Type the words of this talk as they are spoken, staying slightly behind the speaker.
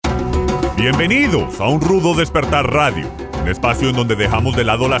Bienvenidos a Un Rudo Despertar Radio, un espacio en donde dejamos de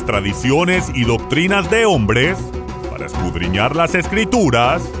lado las tradiciones y doctrinas de hombres para escudriñar las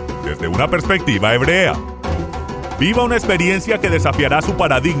escrituras desde una perspectiva hebrea. Viva una experiencia que desafiará su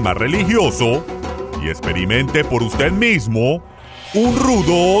paradigma religioso y experimente por usted mismo un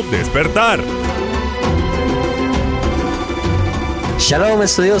rudo despertar. Shalom,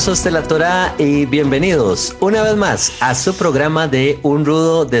 estudiosos de la Torá, y bienvenidos una vez más a su programa de Un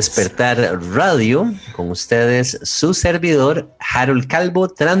Rudo Despertar Radio. Con ustedes, su servidor, Harold Calvo,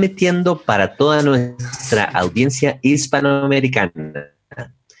 transmitiendo para toda nuestra audiencia hispanoamericana,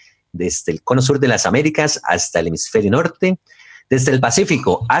 desde el cono sur de las Américas hasta el hemisferio norte, desde el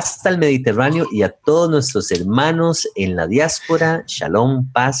Pacífico hasta el Mediterráneo, y a todos nuestros hermanos en la diáspora.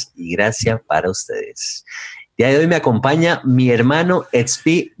 Shalom, paz y gracia para ustedes. El día de hoy me acompaña mi hermano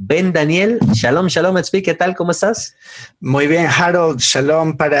Etzpi Ben Daniel. Shalom, shalom, Etzpi, ¿qué tal? ¿Cómo estás? Muy bien, Harold.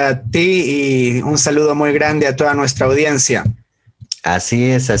 Shalom para ti y un saludo muy grande a toda nuestra audiencia.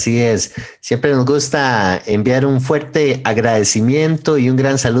 Así es, así es. Siempre nos gusta enviar un fuerte agradecimiento y un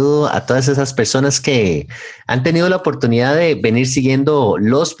gran saludo a todas esas personas que han tenido la oportunidad de venir siguiendo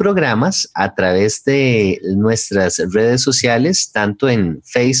los programas a través de nuestras redes sociales, tanto en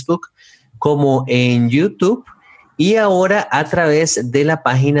Facebook como en YouTube, y ahora a través de la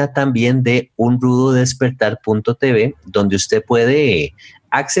página también de unrudodespertar.tv, donde usted puede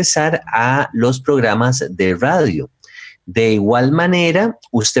accesar a los programas de radio. De igual manera,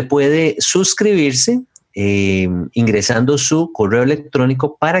 usted puede suscribirse ingresando su correo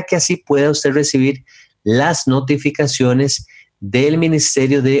electrónico para que así pueda usted recibir las notificaciones del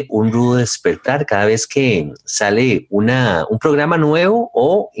Ministerio de Un Rudo Despertar cada vez que sale un programa nuevo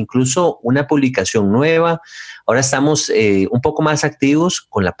o incluso una publicación nueva. Ahora estamos un poco más activos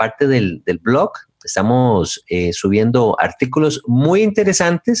con la parte del blog. Estamos subiendo artículos muy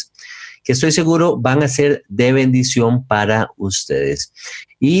interesantes que estoy seguro van a ser de bendición para ustedes.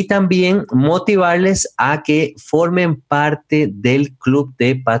 Y también motivarles a que formen parte del club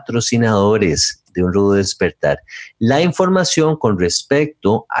de patrocinadores de Un Rudo Despertar. La información con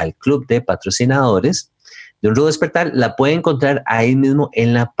respecto al club de patrocinadores de Un Rudo Despertar la pueden encontrar ahí mismo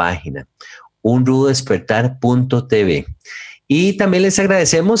en la página unrudodespertar.tv. Y también les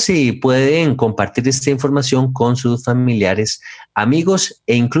agradecemos si pueden compartir esta información con sus familiares, amigos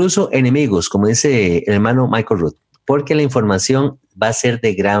e incluso enemigos, como dice el hermano Michael Root, porque la información va a ser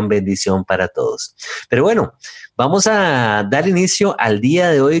de gran bendición para todos. Pero bueno, vamos a dar inicio al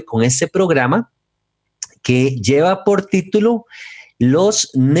día de hoy con este programa que lleva por título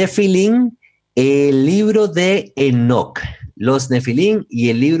Los Nefilim, el libro de Enoc. Los Nefilim y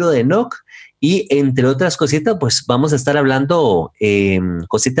el libro de Enoc. Y entre otras cositas, pues vamos a estar hablando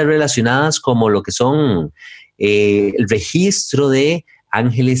cositas relacionadas como lo que son el registro de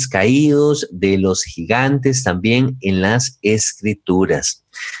ángeles caídos, de los gigantes también en las escrituras.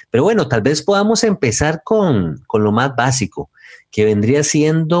 Pero bueno, tal vez podamos empezar con lo más básico, que vendría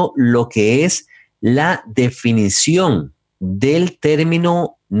siendo lo que es la definición del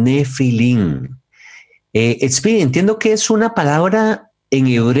término Nefilim. Entiendo que es una palabra en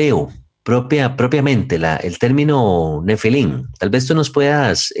hebreo, propiamente, el término Nefilim. Tal vez tú nos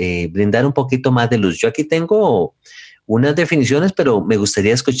puedas brindar un poquito más de luz. Yo aquí tengo unas definiciones, pero me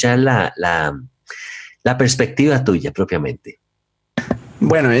gustaría escuchar la perspectiva tuya propiamente.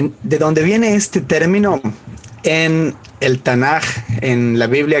 Bueno, ¿de dónde viene este término? En el Tanaj, en la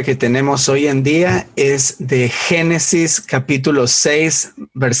Biblia que tenemos hoy en día, es de Génesis capítulo 6,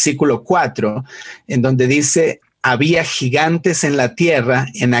 versículo 4, en donde dice: había gigantes en la tierra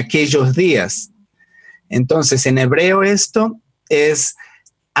en aquellos días. Entonces, en hebreo esto es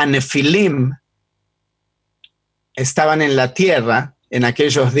Nefilim, estaban en la tierra en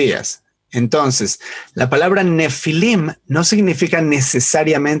aquellos días. Entonces, la palabra Nefilim no significa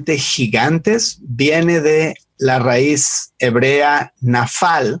necesariamente gigantes, viene de la raíz hebrea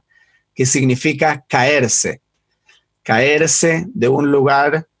nafal, que significa caerse de un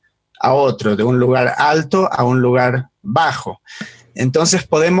lugar a otro, de un lugar alto a un lugar bajo. Entonces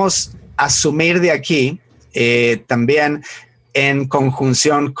podemos asumir de aquí, también en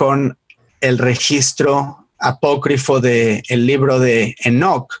conjunción con el registro apócrifo del libro de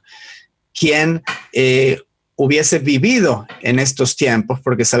Enoc, quien hubiese vivido en estos tiempos,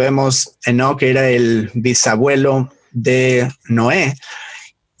 porque sabemos Enoc era el bisabuelo de Noé,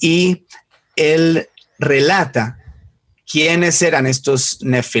 y él relata quiénes eran estos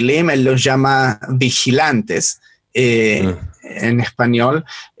Nefilim. Él los llama vigilantes en español,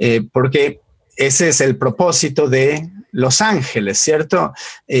 porque ese es el propósito de los ángeles, ¿cierto?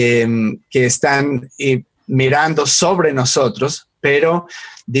 Que están mirando sobre nosotros, pero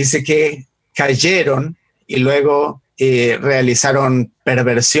dice que cayeron y luego realizaron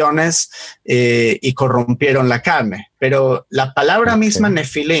perversiones y corrompieron la carne. Pero la palabra misma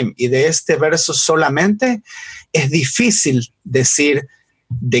Nefilim, y de este verso solamente, es difícil decir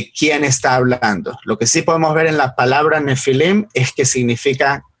de quién está hablando. Lo que sí podemos ver en la palabra Nefilim es que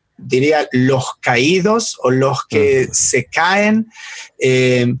significa, diría, los caídos o los que se caen,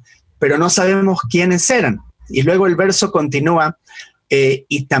 pero no sabemos quiénes eran. Y luego el verso continúa,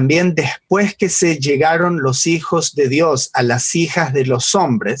 y también después que se llegaron los hijos de Dios a las hijas de los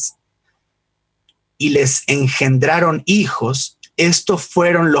hombres y les engendraron hijos, estos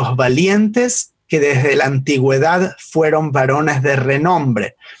fueron los valientes que desde la antigüedad fueron varones de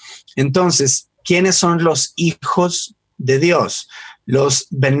renombre. Entonces, ¿quiénes son los hijos de Dios? Los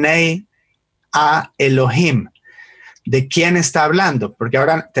Benei a Elohim. ¿De quién está hablando? Porque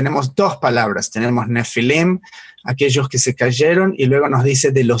ahora tenemos dos palabras. Tenemos Nefilim, aquellos que se cayeron, y luego nos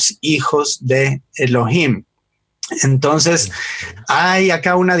dice de los hijos de Elohim. Entonces, hay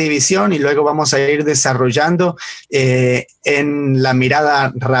acá una división y luego vamos a ir desarrollando en la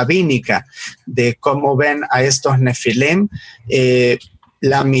mirada rabínica de cómo ven a estos Nefilim.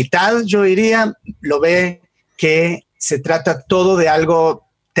 La mitad, yo diría, lo ve que se trata todo de algo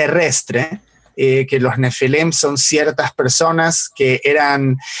terrestre, que los Nefilim son ciertas personas que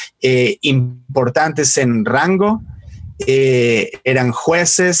eran importantes en rango, eran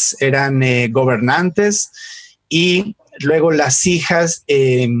jueces, eran gobernantes, y luego las hijas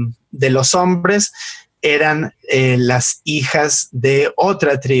de los hombres eran las hijas de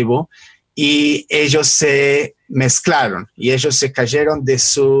otra tribu, y ellos se mezclaron y ellos se cayeron de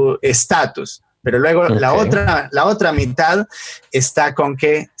su estatus. Pero luego la otra mitad está con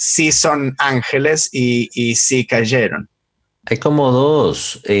que sí son ángeles y sí cayeron. Hay como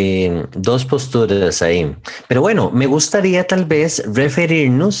dos posturas ahí. Pero bueno, me gustaría tal vez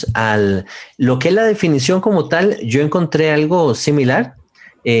referirnos a lo que es la definición como tal. Yo encontré algo similar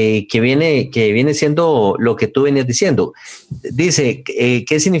que viene siendo lo que tú venías diciendo. Dice,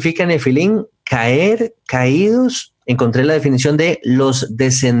 ¿qué significa Nefilim? Caer, caídos. Encontré la definición de los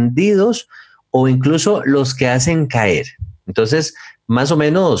descendidos o incluso los que hacen caer. Entonces, más o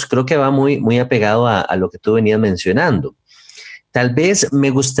menos creo que va muy apegado a lo que tú venías mencionando. Tal vez me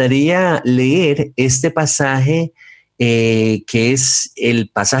gustaría leer este pasaje que es el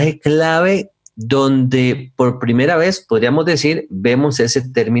pasaje clave donde por primera vez, podríamos decir, vemos ese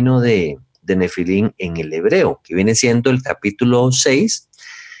término de Nefilim en el hebreo, que viene siendo el capítulo 6,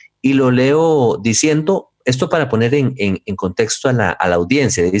 y lo leo diciendo, esto para poner en contexto a la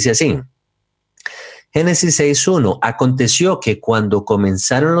audiencia, dice así: Génesis 6.1, aconteció que cuando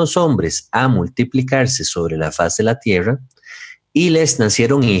comenzaron los hombres a multiplicarse sobre la faz de la tierra y les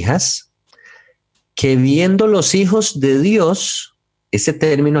nacieron hijas, que viendo los hijos de Dios, este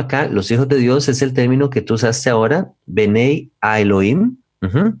término acá, los hijos de Dios, es el término que tú usaste ahora, Benei a Elohim,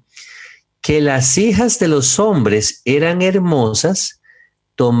 que las hijas de los hombres eran hermosas,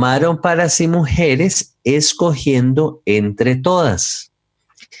 tomaron para sí mujeres, escogiendo entre todas.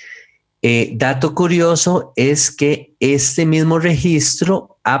 Dato curioso es que este mismo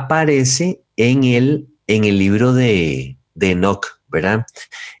registro aparece en el libro de Enoc, ¿verdad?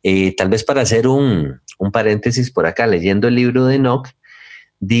 Tal vez para hacer un paréntesis por acá, leyendo el libro de Enoc,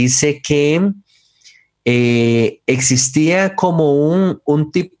 dice que existía como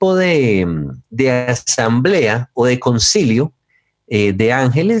un tipo de asamblea o de concilio de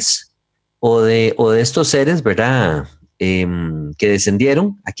ángeles o de estos seres, ¿verdad? Que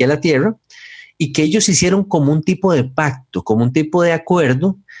descendieron aquí a la tierra y que ellos hicieron como un tipo de pacto, como un tipo de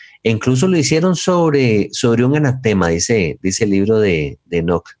acuerdo, e incluso lo hicieron sobre un anatema, dice el libro de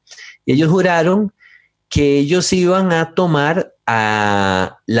Enoc. Y ellos juraron que ellos iban a tomar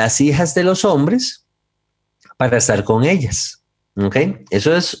a las hijas de los hombres para estar con ellas. ¿Ok?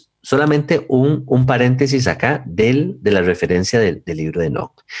 Eso es solamente un paréntesis acá de la referencia del libro de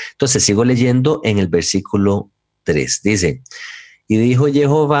Enoc. Entonces sigo leyendo en el versículo 3. Dice, y dijo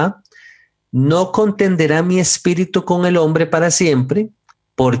Jehová, no contenderá mi espíritu con el hombre para siempre,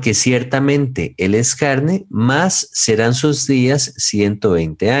 porque ciertamente él es carne, mas serán sus días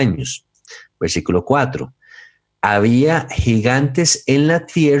 120 años. Versículo 4. Había gigantes en la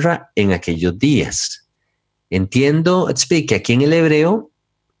tierra en aquellos días. Entiendo, que aquí en el hebreo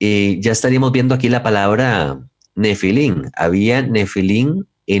ya estaríamos viendo aquí la palabra Nefilim. Había Nefilim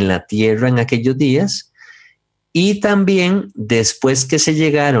en la tierra en aquellos días. Y también después que se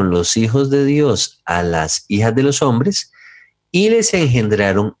llegaron los hijos de Dios a las hijas de los hombres y les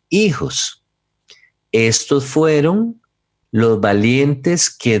engendraron hijos. Estos fueron los valientes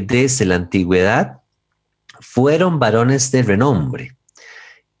que desde la antigüedad fueron varones de renombre.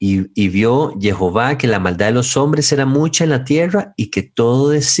 y vio Jehová que la maldad de los hombres era mucha en la tierra y que todo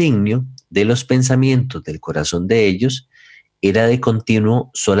designio de los pensamientos del corazón de ellos era de continuo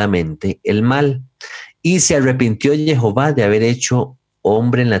solamente el mal. Y se arrepintió Jehová de haber hecho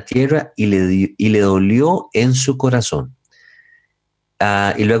hombre en la tierra y le dolió en su corazón.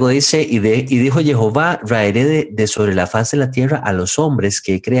 Y luego dice, y dijo Jehová, raeré de sobre la faz de la tierra a los hombres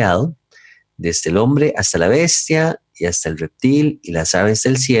que he creado, desde el hombre hasta la bestia y hasta el reptil y las aves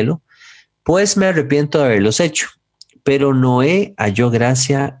del cielo, pues me arrepiento de haberlos hecho. Pero Noé halló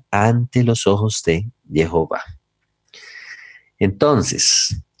gracia ante los ojos de Jehová.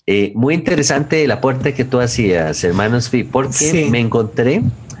 Entonces, muy interesante el aporte que tú hacías, hermano Svi, porque me encontré...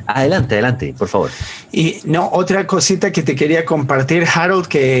 Adelante, por favor. Y no, otra cosita que te quería compartir, Harold,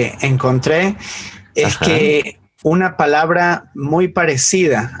 que encontré, es que una palabra muy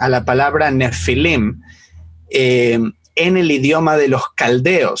parecida a la palabra Nefilim en el idioma de los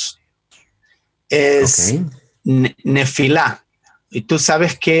caldeos es Nefilá. Y tú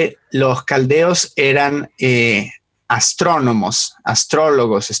sabes que los caldeos eran astrólogos,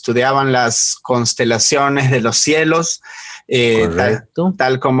 estudiaban las constelaciones de los cielos,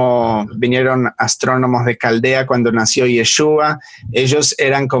 tal como vinieron astrónomos de Caldea cuando nació Yeshua. Ellos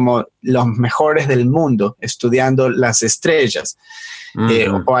eran como los mejores del mundo estudiando las estrellas,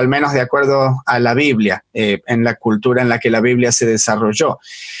 o al menos de acuerdo a la Biblia, en la cultura en la que la Biblia se desarrolló.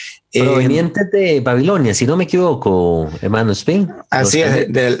 Provenientes de Babilonia, si no me equivoco, hermano Spin. Así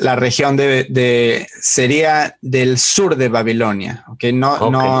es, de la región sería del sur de Babilonia, ¿okay?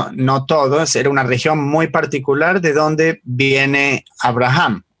 No todo, era una región muy particular de donde viene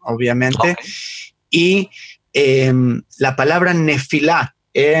Abraham, obviamente. Y la palabra Nefilá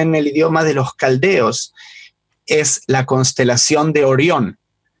en el idioma de los caldeos es la constelación de Orión,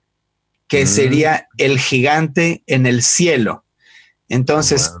 que sería el gigante en el cielo.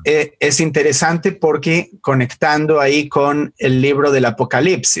 Entonces, es interesante porque conectando ahí con el libro del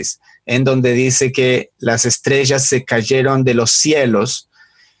Apocalipsis, en donde dice que las estrellas se cayeron de los cielos,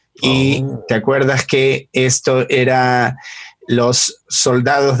 y te acuerdas que esto era los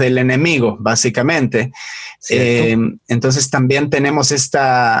soldados del enemigo, básicamente. Entonces también tenemos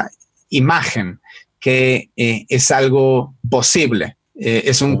esta imagen que es algo posible.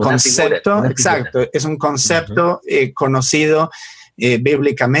 Es un concepto, exacto, es un concepto conocido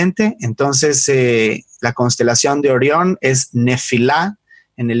bíblicamente. Entonces, la constelación de Orión es Nefilá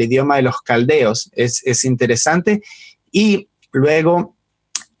en el idioma de los caldeos. Es interesante. Y luego,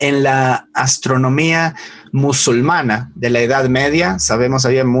 en la astronomía musulmana de la Edad Media, sabemos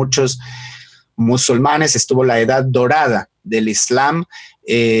había muchos musulmanes, estuvo la Edad Dorada del Islam,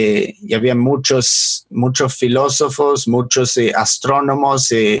 y había muchos filósofos, muchos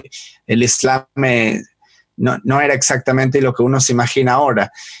astrónomos. El Islam no era exactamente lo que uno se imagina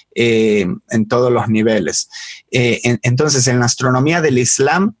ahora, en todos los niveles. Entonces, en la astronomía del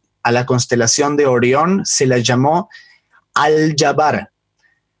Islam, a la constelación de Orión se la llamó Al-Jabar.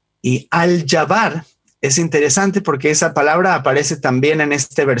 Y Al-Jabar es interesante porque esa palabra aparece también en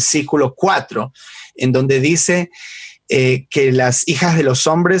este versículo 4, en donde dice que las hijas de los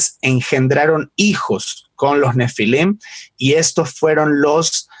hombres engendraron hijos con los Nefilim, y estos fueron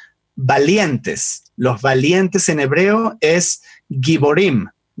los valientes. Los valientes en hebreo es Giborim.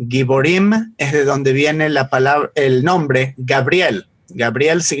 Giborim es de donde viene la palabra, el nombre Gabriel.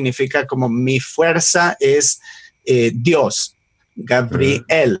 Gabriel significa como mi fuerza es Dios.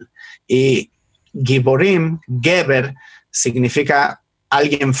 Gabriel. Y Giborim, Geber, significa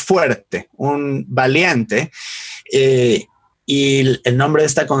alguien fuerte, un valiente. Y el nombre de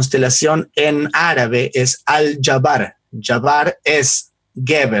esta constelación en árabe es Al-Jabar. Jabar es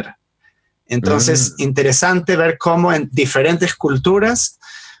Geber. Entonces, interesante ver cómo en diferentes culturas,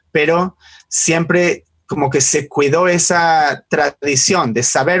 pero siempre como que se cuidó esa tradición de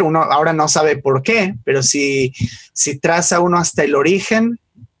saber. Uno ahora no sabe por qué, pero si traza uno hasta el origen,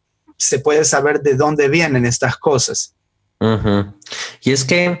 se puede saber de dónde vienen estas cosas. Y es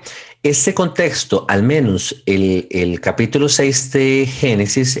que este contexto, al menos el capítulo 6 de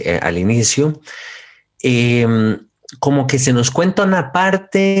Génesis, al inicio, como que se nos cuenta una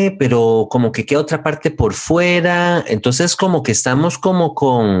parte, pero como que queda otra parte por fuera. Entonces como que estamos como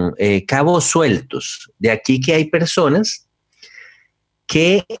con cabos sueltos. De aquí que hay personas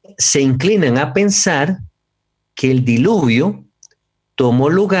que se inclinan a pensar que el diluvio tomó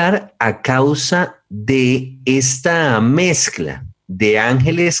lugar a causa de esta mezcla de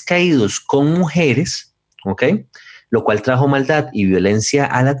ángeles caídos con mujeres, ¿ok? Lo cual trajo maldad y violencia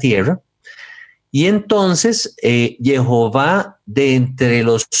a la tierra. Y entonces Jehová, de entre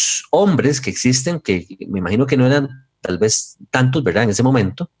los hombres que existen, que me imagino que no eran tal vez tantos, ¿verdad? En ese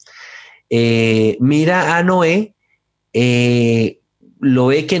momento, mira a Noé, lo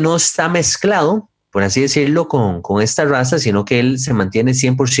ve que no está mezclado, por así decirlo, con esta raza, sino que él se mantiene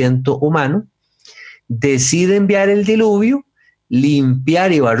 100% humano, decide enviar el diluvio,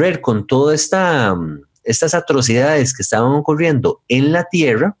 limpiar y barrer con todas estas atrocidades que estaban ocurriendo en la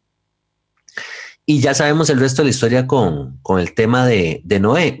tierra. Y ya sabemos el resto de la historia con el tema de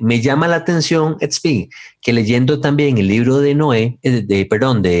Noé. Me llama la atención, Edsby, que leyendo también el libro de Noé,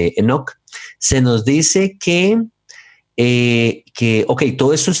 de Enoc, se nos dice que,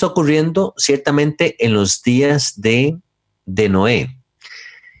 todo esto está ocurriendo ciertamente en los días de Noé.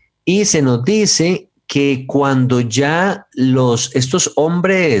 Y se nos dice que cuando ya estos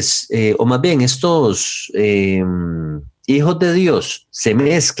hombres, o más bien estos hijos de Dios se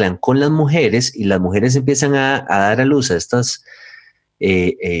mezclan con las mujeres y las mujeres empiezan a dar a luz a estos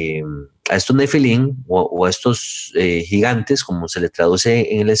Nefilim o a estos gigantes, como se le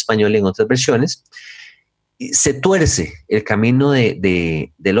traduce en el español en otras versiones, se tuerce el camino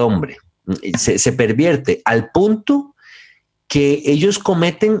del hombre, se pervierte al punto que ellos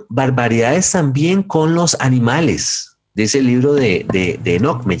cometen barbaridades también con los animales. Dice el libro de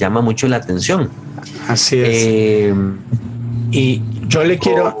Enoc, me llama mucho la atención. Así es. Y yo le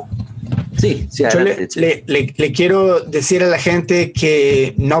quiero... Sí, le quiero decir a la gente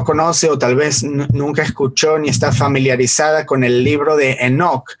que no conoce o tal vez nunca escuchó ni está familiarizada con el libro de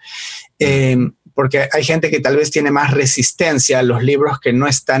Enoc, porque hay gente que tal vez tiene más resistencia a los libros que no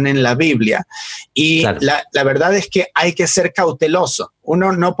están en la Biblia. Y claro, la verdad es que hay que ser cauteloso.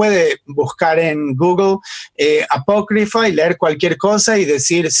 Uno no puede buscar en Google apócrifa y leer cualquier cosa y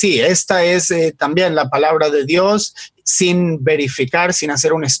decir, sí, esta es también la palabra de Dios, sin verificar, sin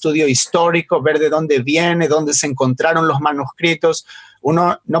hacer un estudio histórico, ver de dónde viene, dónde se encontraron los manuscritos.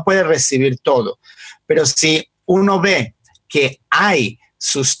 Uno no puede recibir todo. Pero si uno ve que hay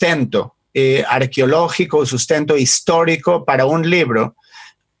sustento arqueológico, sustento histórico para un libro,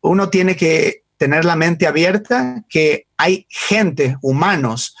 uno tiene que tener la mente abierta que hay gente,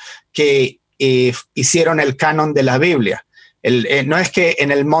 humanos, que hicieron el canon de la Biblia. No es que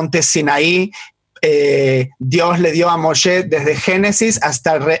en el monte Sinaí Dios le dio a Moshe desde Génesis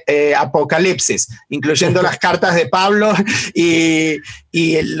hasta Apocalipsis, incluyendo las cartas de Pablo y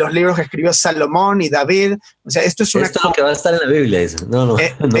los libros que escribió Salomón y David. O sea, esto es lo que va a estar en la Biblia. Eso. No,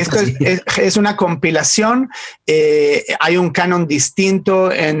 esto es una compilación. Hay un canon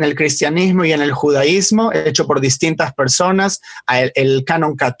distinto en el cristianismo y en el judaísmo, hecho por distintas personas. El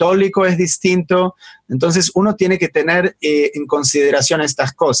canon católico es distinto. Entonces, uno tiene que tener en consideración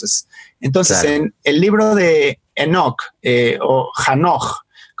estas cosas. Entonces, claro, en el libro de Enoc, o Hanoch,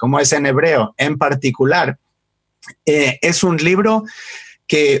 como es en hebreo, en particular, es un libro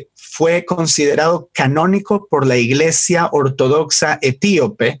que fue considerado canónico por la Iglesia Ortodoxa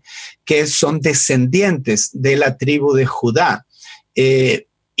Etíope, que son descendientes de la tribu de Judá.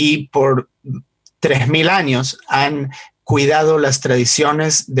 Y por 3.000 años han cuidado las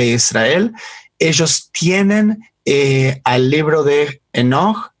tradiciones de Israel. Ellos tienen al libro de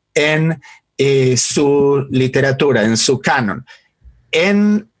Enoch en su literatura, en su canon.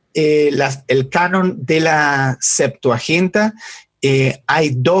 En el canon de la Septuaginta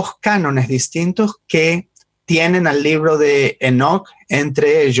hay 2 cánones distintos que tienen al libro de Enoch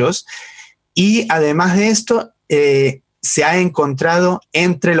entre ellos, y además de esto se ha encontrado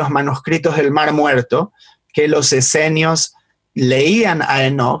entre los manuscritos del Mar Muerto que los esenios leían a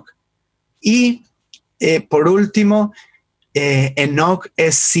Enoch. Y por último, Enoc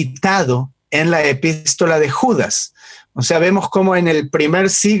es citado en la epístola de Judas. O sea, vemos cómo en el primer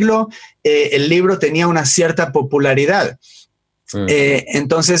siglo el libro tenía una cierta popularidad.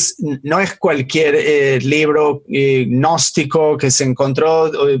 Entonces, no es cualquier libro gnóstico que se encontró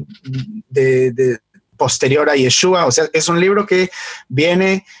de posterior a Yeshua. O sea, es un libro que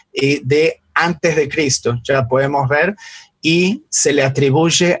viene de antes de Cristo, ya podemos ver, y se le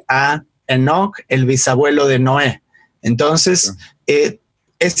atribuye a Enoc, el bisabuelo de Noé. Entonces,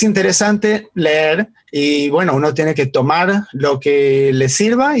 es interesante leer y, bueno, uno tiene que tomar lo que le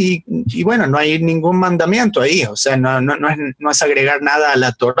sirva y bueno, no hay ningún mandamiento ahí. O sea, no es agregar nada a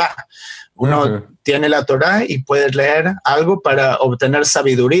la Torá. Uno tiene la Torá y puede leer algo para obtener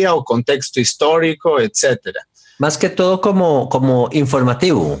sabiduría o contexto histórico, etcétera. Más que todo como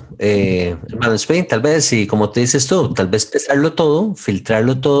informativo, hermano Spain, tal vez, y como te dices tú, tal vez pesarlo todo,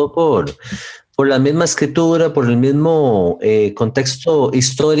 filtrarlo todo por la misma escritura, por el mismo contexto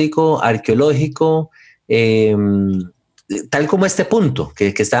histórico, arqueológico, tal como este punto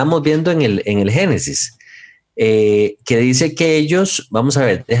que estábamos viendo en el Génesis. que dice que ellos, vamos a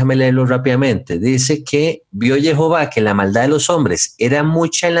ver, déjame leerlo rápidamente, dice que vio Jehová que la maldad de los hombres era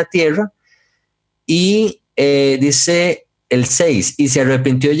mucha en la tierra y dice el 6, y se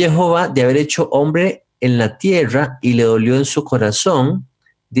arrepintió Jehová de haber hecho hombre en la tierra y le dolió en su corazón.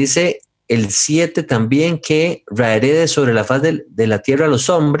 Dice el 7 también que raeré de sobre la faz de la tierra a los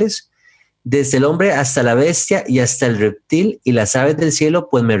hombres, desde el hombre hasta la bestia y hasta el reptil y las aves del cielo,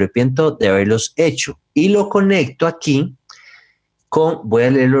 pues me arrepiento de haberlos hecho. Y lo conecto aquí con, voy a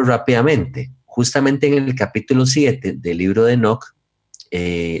leerlo rápidamente, justamente en el capítulo 7 del libro de Enoc,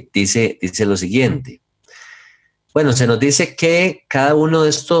 dice lo siguiente. Bueno, se nos dice que cada uno de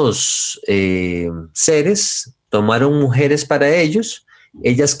estos seres tomaron mujeres para ellos,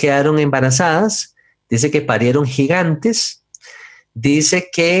 ellas quedaron embarazadas, dice que parieron gigantes. Dice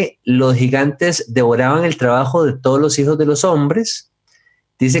que los gigantes devoraban el trabajo de todos los hijos de los hombres.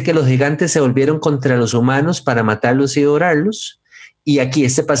 Dice que los gigantes se volvieron contra los humanos para matarlos y devorarlos. Y aquí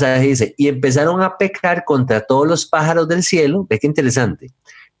este pasaje dice, y empezaron a pecar contra todos los pájaros del cielo, ve qué interesante,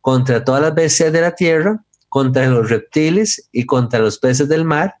 contra todas las bestias de la tierra, contra los reptiles y contra los peces del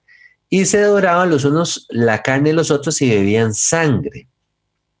mar, y se devoraban los unos la carne de los otros y bebían sangre.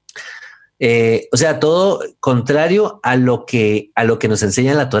 O sea, todo contrario a lo que nos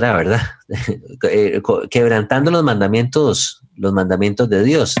enseña la Torá, ¿verdad? Quebrantando los mandamientos de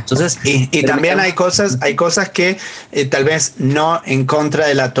Dios. Entonces, y también hay cosas que tal vez no en contra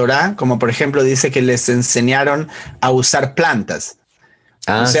de la Torá, como por ejemplo dice que les enseñaron a usar plantas.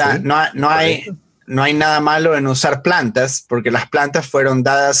 O sea, ¿sí? no hay nada malo en usar plantas, porque las plantas fueron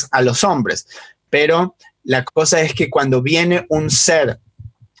dadas a los hombres. Pero la cosa es que cuando viene un ser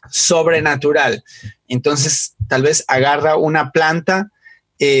sobrenatural, entonces tal vez agarra una planta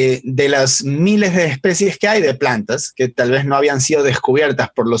de las miles de especies que hay de plantas que tal vez no habían sido descubiertas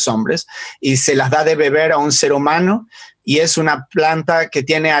por los hombres y se las da de beber a un ser humano, y es una planta que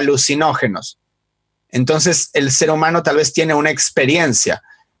tiene alucinógenos. Entonces el ser humano tal vez tiene una experiencia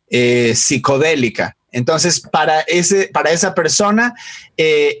psicodélica. Entonces para esa persona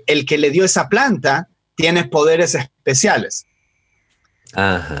el que le dio esa planta tiene poderes especiales.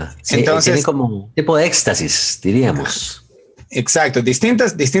 Ajá. Sí, entonces tiene como un tipo de éxtasis, diríamos. Exacto,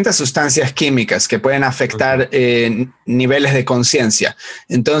 distintas sustancias químicas que pueden afectar niveles de conciencia.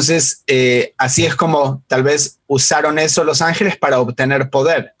 Entonces, así es como tal vez usaron eso los ángeles para obtener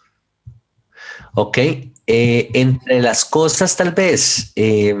poder. Ok, entre las cosas tal vez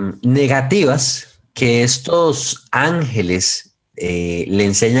negativas que estos ángeles le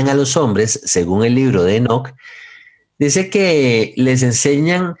enseñan a los hombres, según el libro de Enoc, dice que les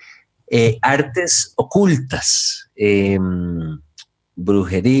enseñan artes ocultas,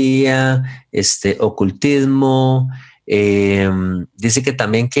 brujería, ocultismo. Dice que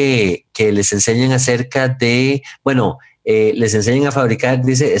también que les enseñan acerca de, les enseñan a fabricar,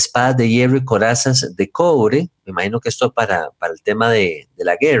 dice, espadas de hierro y corazas de cobre. Me imagino que esto para el tema de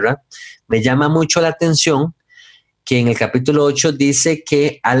la guerra. Me llama mucho la atención que en el capítulo 8 dice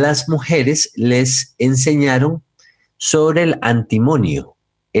que a las mujeres les enseñaron sobre el antimonio,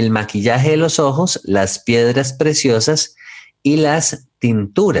 el maquillaje de los ojos, las piedras preciosas y las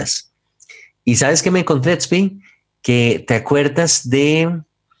tinturas. ¿Y sabes qué me encontré, Tzvi? Que te acuerdas de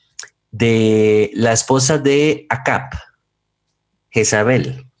la esposa de Acab,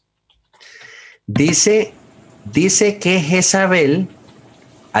 Jezabel. Dice que Jezabel,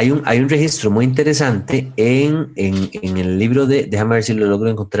 hay un registro muy interesante en el libro déjame ver si lo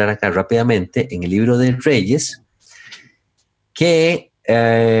logro encontrar acá rápidamente, en el libro de Reyes, que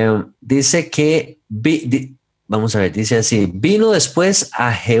dice que, vamos a ver, dice así, vino después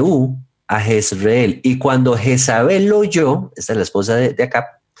a Jehú, a Jezreel, y cuando Jezabel lo oyó, esta es la esposa de Acab,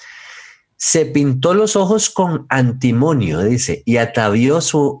 se pintó los ojos con antimonio, dice, y atavió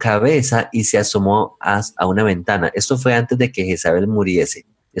su cabeza y se asomó a una ventana. Esto fue antes de que Jezabel muriese.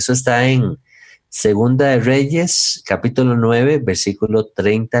 Eso está en Segunda de Reyes, capítulo 9, versículo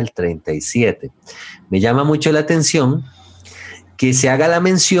 30 al 37. Me llama mucho la atención que se haga la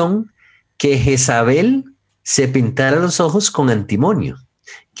mención que Jezabel se pintara los ojos con antimonio,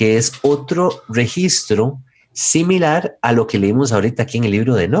 que es otro registro similar a lo que leímos ahorita aquí en el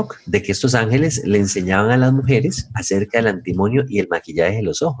libro de Enoc, de que estos ángeles le enseñaban a las mujeres acerca del antimonio y el maquillaje de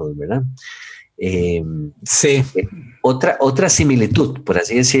los ojos, ¿verdad? Sí. Otra similitud, por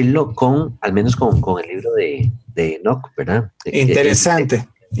así decirlo, al menos con el libro de Enoc, ¿verdad? Interesante.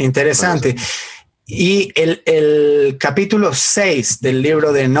 Y el capítulo 6 del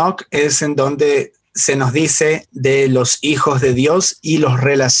libro de Enoc es en donde se nos dice de los hijos de Dios y los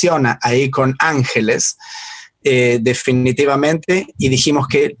relaciona ahí con ángeles. definitivamente, y dijimos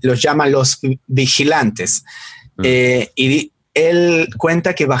que los llama los vigilantes. Y él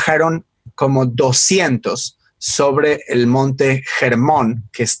cuenta que bajaron como 200 sobre el monte Hermón,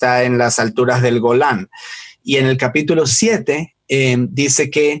 que está en las alturas del Golán. Y en el capítulo 7 dice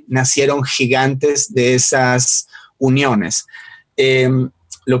que nacieron gigantes de esas uniones.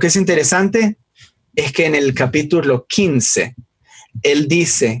 Lo que es interesante es que en el capítulo 15, él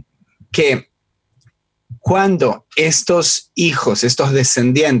dice que cuando estos hijos, estos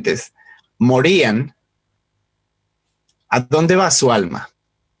descendientes, morían, ¿a dónde va su alma?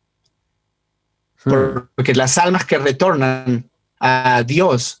 Porque las almas que retornan a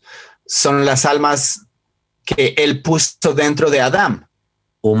Dios son las almas que él puso dentro de Adán.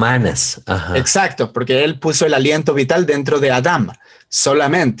 Humanas. Ajá. Exacto, porque él puso el aliento vital dentro de Adán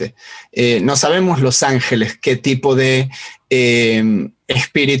solamente. No sabemos los ángeles qué tipo de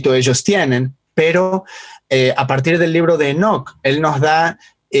espíritu ellos tienen, pero a partir del libro de Enoc, él nos da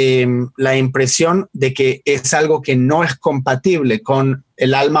la impresión de que es algo que no es compatible con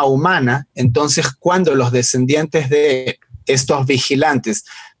el alma humana. Entonces, cuando los descendientes de estos vigilantes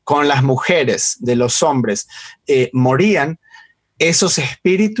con las mujeres de los hombres morían, esos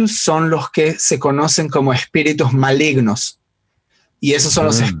espíritus son los que se conocen como espíritus malignos. Y esos son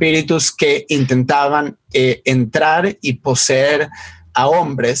los espíritus que intentaban entrar y poseer a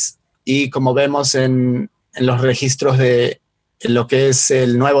hombres. Y como vemos en los registros de lo que es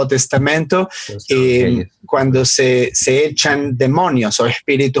el Nuevo Testamento, cuando se echan demonios o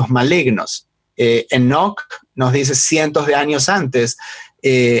espíritus malignos. Enoc nos dice cientos de años antes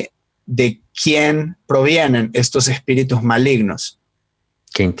de quién provienen estos espíritus malignos.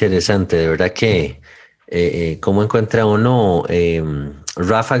 Qué interesante, de verdad que cómo encuentra uno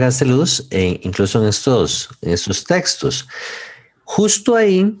ráfagas de luz, incluso en estos textos. Justo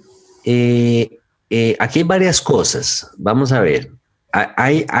ahí, aquí hay varias cosas. Vamos a ver.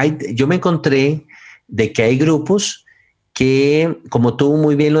 Yo me encontré de que hay grupos que, como tú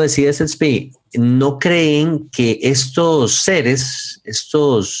muy bien lo decías, Spi, no creen que estos seres,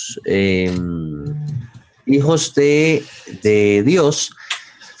 estos hijos de Dios,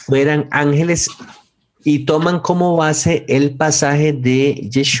 fueran ángeles, y toman como base el pasaje de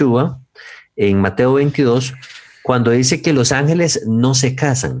Yeshua en Mateo 22, cuando dice que los ángeles no se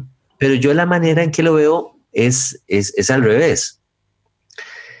casan. Pero yo la manera en que lo veo es al revés.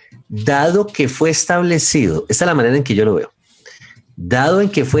 Dado que fue establecido, esta es la manera en que yo lo veo, dado en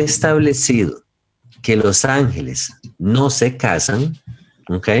que fue establecido que los ángeles no se casan,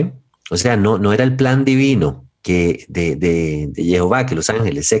 ¿ok? O sea, no era el plan divino que de Jehová que los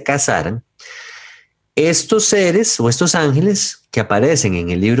ángeles se casaran. Estos seres o estos ángeles que aparecen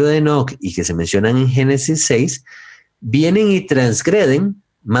en el libro de Enoc y que se mencionan en Génesis 6, vienen y transgreden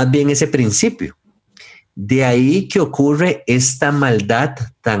más bien ese principio. De ahí que ocurre esta maldad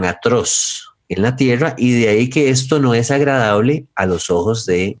tan atroz en la tierra, y de ahí que esto no es agradable a los ojos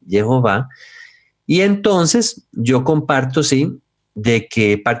de Jehová. Y entonces yo comparto, sí, de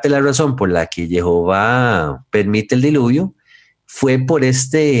que parte de la razón por la que Jehová permite el diluvio fue por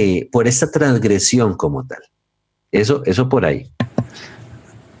esta transgresión como tal. Eso por ahí.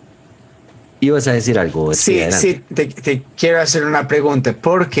 ¿Ibas a decir algo? Sí, te quiero hacer una pregunta,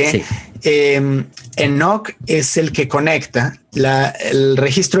 porque Enoc es el que conecta. El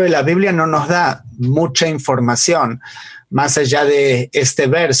registro de la Biblia no nos da mucha información, más allá de este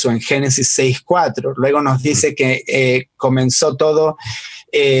verso en Génesis 6:4. Luego nos dice que comenzó todo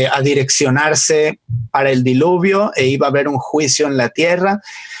a direccionarse para el diluvio e iba a haber un juicio en la tierra,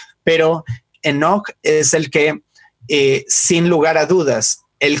 pero Enoc es el que, sin lugar a dudas,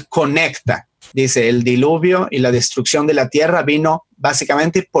 él conecta. Dice, el diluvio y la destrucción de la tierra vino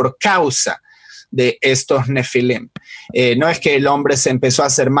básicamente por causa de estos Nefilim. No es que el hombre se empezó a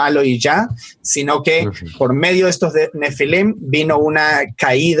hacer malo y ya, sino que por medio de estos Nefilim vino una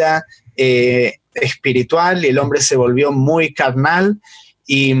caída espiritual, y el hombre se volvió muy carnal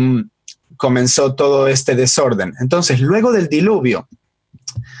y comenzó todo este desorden. Entonces, luego del diluvio,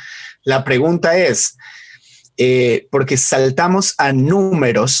 la pregunta es, porque saltamos a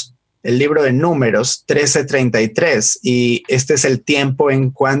Números, el libro de Números 13:33, y este es el tiempo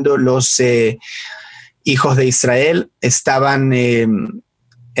en cuando los hijos de Israel estaban en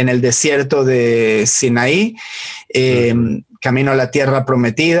el desierto de Sinaí, camino a la tierra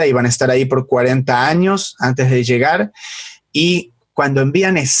prometida. Iban a estar ahí por 40 años antes de llegar, y cuando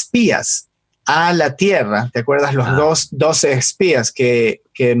envían espías a la tierra, ¿te acuerdas los 12 espías que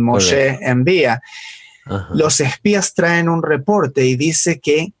Moshe envía? Los espías traen un reporte y dice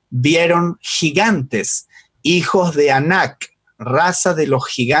que vieron gigantes, hijos de Enoc, raza de los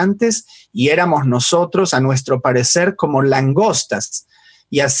gigantes y éramos nosotros, a nuestro parecer, como langostas,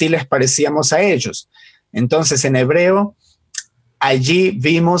 y así les parecíamos a ellos. Entonces, en hebreo, allí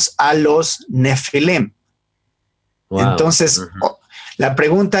vimos a los Nefilim. Wow. Entonces, la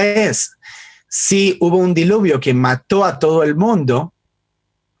pregunta es, si hubo un diluvio que mató a todo el mundo,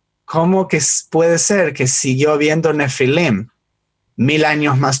 ¿cómo que puede ser que siguió habiendo Nefilim 1000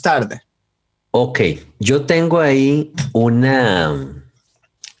 años más tarde? Ok, yo tengo ahí una,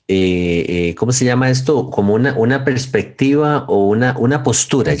 ¿cómo se llama esto? Como una perspectiva o una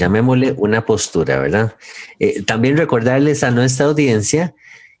postura, llamémosle una postura, ¿verdad? También recordarles a nuestra audiencia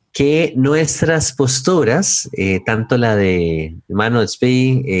que nuestras posturas, tanto la de hermano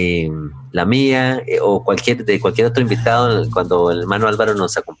Tzvi, la mía o de cualquier otro invitado, cuando el hermano Álvaro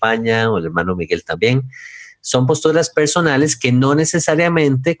nos acompaña o el hermano Miguel también, son posturas personales que no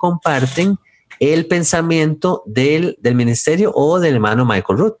necesariamente comparten el pensamiento del ministerio o del hermano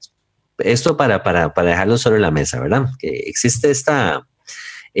Michael Root. Esto para dejarlo sobre la mesa, ¿verdad? Que existe esta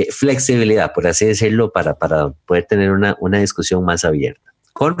flexibilidad, por así decirlo, para poder tener una discusión más abierta.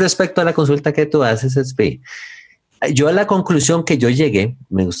 Con respecto a la consulta que tú haces, Tzvi, yo a la conclusión que yo llegué,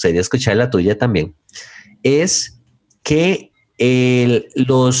 me gustaría escuchar la tuya también, es que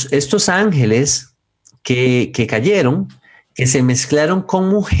estos ángeles que cayeron, que se mezclaron con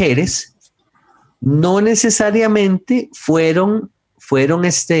mujeres, no necesariamente fueron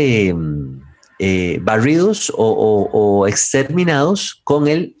barridos o exterminados con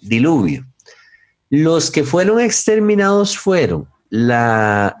el diluvio. Los que fueron exterminados fueron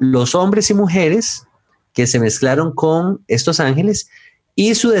los hombres y mujeres que se mezclaron con estos ángeles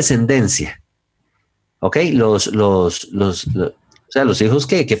y su descendencia. ¿Ok? Los hijos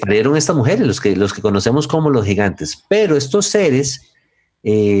que parieron estas mujeres, los que conocemos como los gigantes. Pero estos seres,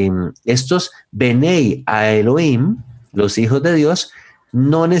 estos Benei a Elohim, los hijos de Dios,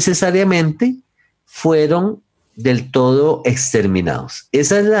 no necesariamente fueron del todo exterminados.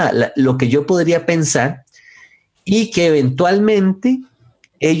 Esa es lo que yo podría pensar, y que eventualmente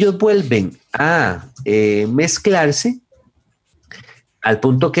ellos vuelven a mezclarse al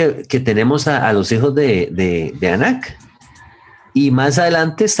punto que tenemos a los hijos de Enoc, y más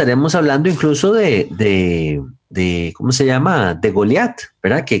adelante estaremos hablando incluso de ¿cómo se llama? De Goliat,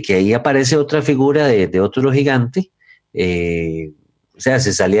 ¿verdad? Que ahí aparece otra figura de otro gigante, o sea,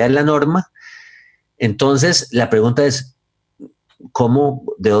 se salía de la norma. Entonces, la pregunta es,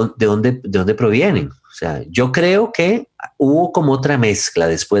 ¿de dónde provienen? O sea, yo creo que hubo como otra mezcla.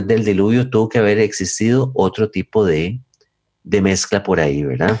 Después del diluvio tuvo que haber existido otro tipo de mezcla por ahí,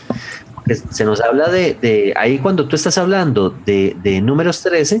 ¿verdad? Porque se nos habla de ahí cuando tú estás hablando de Números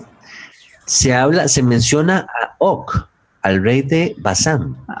 13, se menciona a Og, al rey de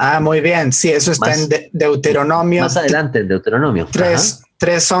Basán. Ah, muy bien. Sí, eso está en Deuteronomio. Más adelante, en Deuteronomio.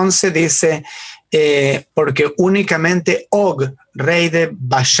 3:11 dice, porque únicamente Og, rey de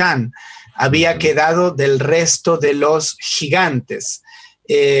Basán, había quedado del resto de los gigantes.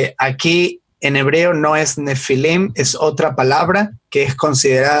 Aquí en hebreo no es Nefilim, es otra palabra que es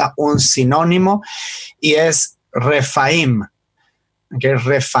considerada un sinónimo y es Refaim. Okay,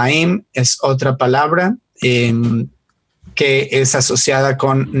 Refaim es otra palabra que es asociada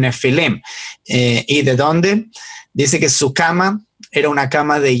con Nefilim. ¿Y de dónde? Dice que su cama era una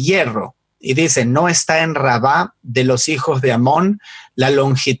cama de hierro. Y dice, no está en Rabá de los hijos de Amón, la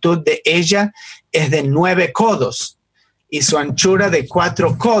longitud de ella es de 9 codos y su anchura de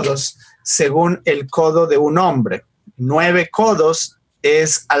 4 codos, según el codo de un hombre. 9 codos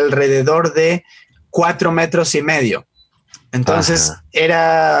es alrededor de 4,5 metros. Entonces,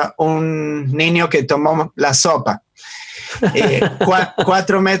 era un niño que tomó la sopa.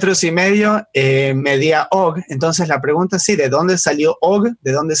 4,5 metros medía Og. Entonces la pregunta es, sí, ¿de dónde salió Og?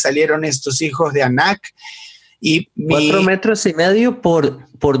 ¿De dónde salieron estos hijos de Enoc? 4,5 metros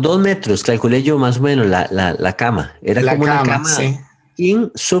por 2 metros, calculé yo más o menos la cama. Era como una cama, sí. King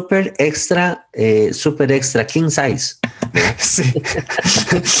super extra king size. Sí.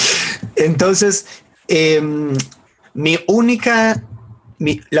 Entonces,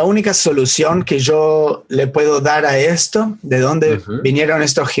 la única solución que yo le puedo dar a esto, de dónde vinieron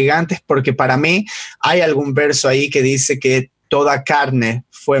estos gigantes, porque para mí hay algún verso ahí que dice que toda carne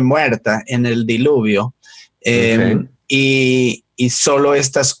fue muerta en el diluvio, y solo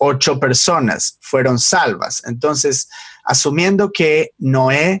estas 8 personas fueron salvas. Entonces, asumiendo que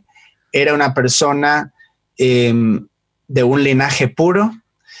Noé era una persona de un linaje puro,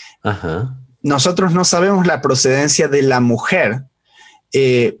 nosotros no sabemos la procedencia de la mujer,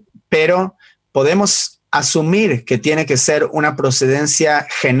 pero podemos asumir que tiene que ser una procedencia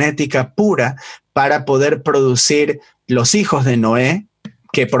genética pura para poder producir los hijos de Noé,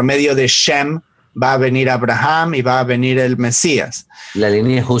 que por medio de Shem va a venir Abraham y va a venir el Mesías. La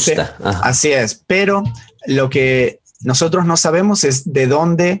línea justa. Así es, pero lo que nosotros no sabemos es de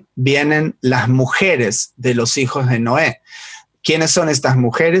dónde vienen las mujeres de los hijos de Noé. ¿Quiénes son estas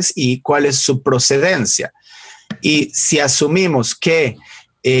mujeres y cuál es su procedencia? Y si asumimos que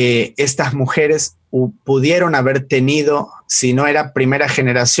estas mujeres pudieron haber tenido, si no era primera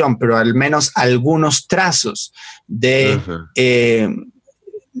generación, pero al menos algunos trazos de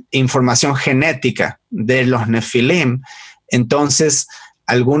información genética de los Nefilim, entonces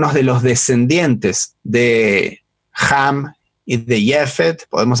algunos de los descendientes de Ham y de Jefet,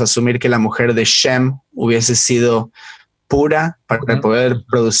 podemos asumir que la mujer de Shem hubiese sido pura para poder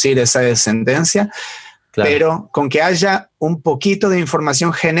producir esa descendencia. Claro. Pero con que haya un poquito de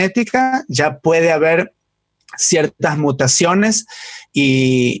información genética, ya puede haber ciertas mutaciones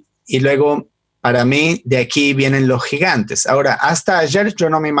y luego, para mí, de aquí vienen los gigantes. Ahora, hasta ayer yo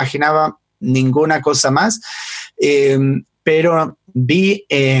no me imaginaba ninguna cosa más, pero vi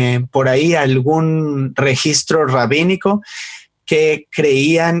por ahí algún registro rabínico que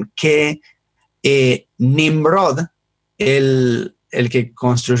creían que Nimrod, el que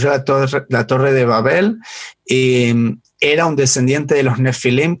construyó la torre de Babel, era un descendiente de los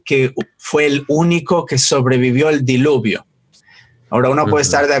Nefilim, que fue el único que sobrevivió al diluvio. Ahora, uno puede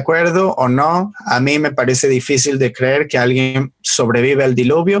estar de acuerdo o no. A mí me parece difícil de creer que alguien sobrevive al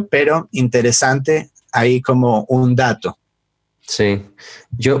diluvio, pero interesante ahí como un dato. Sí.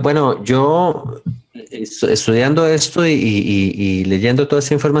 Yo estudiando esto y leyendo toda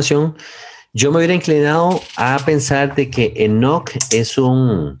esta información, yo me hubiera inclinado a pensar de que Enoc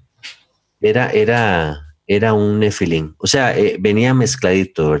era un Nefilim. O sea, venía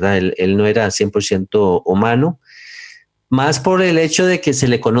mezcladito, ¿verdad? Él no era 100% humano, más por el hecho de que se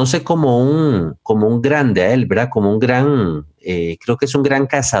le conoce como un grande a él, ¿verdad? Como un gran, creo que es un gran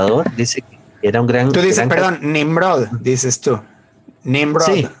cazador. Dice que era un gran... Tú dices, perdón, Nimrod, dices tú. Nimrod.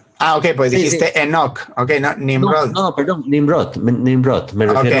 Sí. Ah, ok, pues dijiste sí. Enoc. Ok, no, Nimrod. No, perdón, Nimrod. Me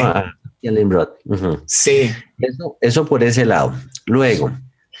refiero a Nimrod. Sí. Eso por ese lado. Luego,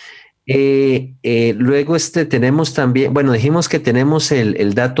 tenemos también, bueno, dijimos que tenemos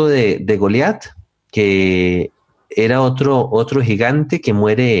el dato de Goliat, que era otro gigante que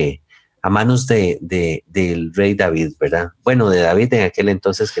muere a manos del rey David, ¿verdad? Bueno, de David en aquel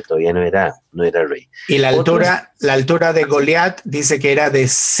entonces, que todavía no era rey. Y la altura de Goliat dice que era de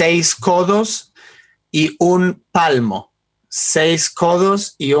 6 codos y un palmo. 6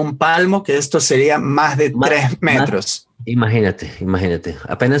 codos y un palmo, que esto sería más de 3 metros. Imagínate.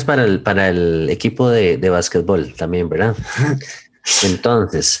 Apenas para el equipo de básquetbol también, ¿verdad?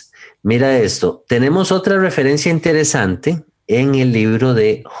 Entonces, mira esto. Tenemos otra referencia interesante en el libro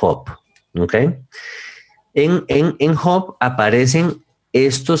de Job. ¿Ok? En Job aparecen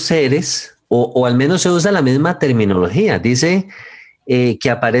estos seres, o al menos se usa la misma terminología. Dice que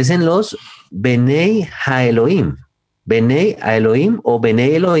aparecen los Benei HaElohim. Benei HaElohim o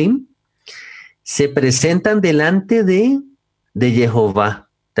Benei Elohim se presentan delante de Jehová.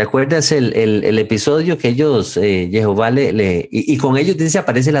 ¿Te acuerdas el episodio que ellos, Jehová y con ellos dice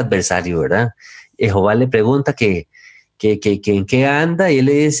aparece el adversario, ¿verdad? Jehová le pregunta que en qué anda y él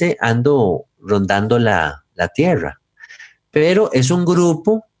le dice, ando rondando la tierra. Pero es un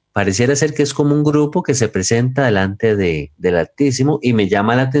grupo, pareciera ser que es como un grupo que se presenta delante del Altísimo, y me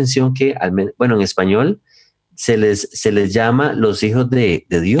llama la atención que, bueno, en español se les llama los hijos de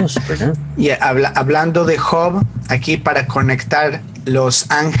Dios, ¿verdad? Y hablando de Job, aquí para conectar los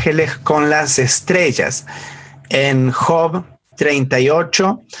ángeles con las estrellas, en Job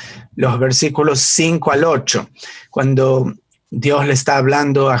 38, los versículos 5 al 8, cuando Dios le está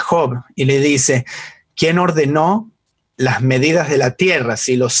hablando a Job y le dice, ¿quién ordenó las medidas de la tierra,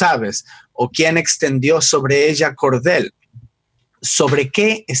 si lo sabes? ¿O quién extendió sobre ella cordel? ¿Sobre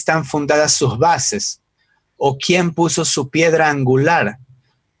qué están fundadas sus bases? ¿O quién puso su piedra angular?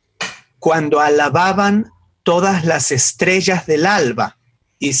 Cuando alababan todas las estrellas del alba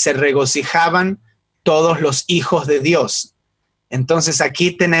y se regocijaban todos los hijos de Dios. Entonces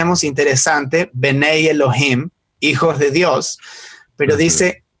aquí tenemos, interesante, Benei Elohim, hijos de Dios, pero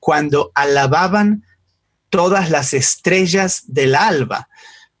dice, cuando alababan todas las estrellas del alba.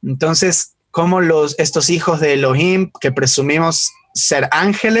 Entonces, ¿cómo estos hijos de Elohim, que presumimos ser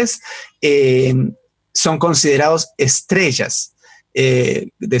ángeles, son considerados estrellas?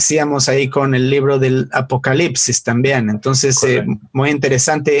 Decíamos ahí con el libro del Apocalipsis también. Entonces, muy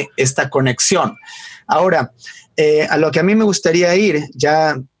interesante esta conexión. Ahora, a lo que a mí me gustaría ir,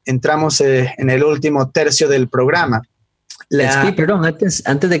 ya entramos en el último tercio del programa, Perdón,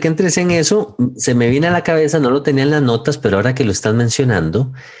 antes de que entres en eso, se me viene a la cabeza, no lo tenía en las notas, pero ahora que lo estás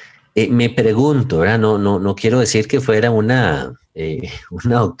mencionando, me pregunto, ¿verdad? No quiero decir que fuera una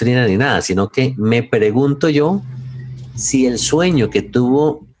doctrina ni nada, sino que me pregunto yo si el sueño que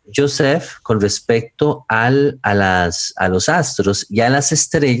tuvo Joseph con respecto a los astros y a las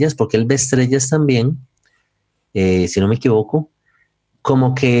estrellas, porque él ve estrellas también, si no me equivoco,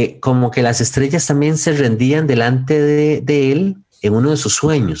 como que las estrellas también se rendían delante de él en uno de sus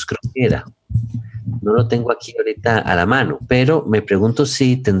sueños, creo que era. No lo tengo aquí ahorita a la mano, pero me pregunto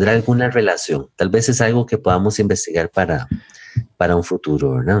si tendrá alguna relación. Tal vez es algo que podamos investigar para un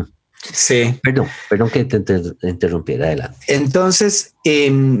futuro, ¿verdad? Sí. Perdón que te interrumpiera. Adelante. Entonces,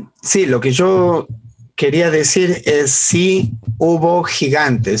 sí, lo que yo quería decir es si hubo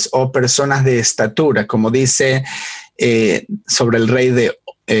gigantes o personas de estatura, como dice sobre el rey de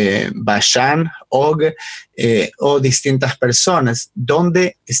Bashan, Og, o distintas personas.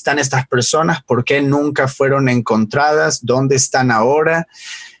 ¿Dónde están estas personas? ¿Por qué nunca fueron encontradas? ¿Dónde están ahora?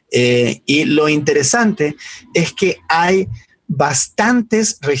 Y lo interesante es que hay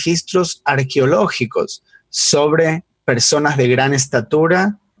bastantes registros arqueológicos sobre personas de gran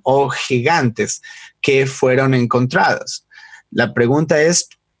estatura o gigantes que fueron encontrados. La pregunta es,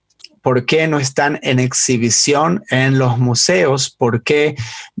 ¿por qué no están en exhibición en los museos? ¿Por qué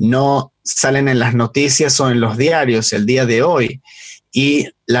no salen en las noticias o en los diarios el día de hoy? Y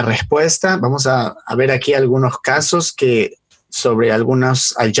la respuesta, vamos a ver aquí algunos casos sobre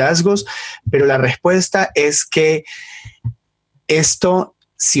algunos hallazgos, pero la respuesta es que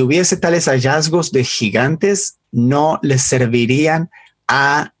si hubiese tales hallazgos de gigantes, no les servirían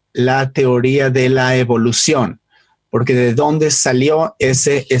a la teoría de la evolución, porque de dónde salió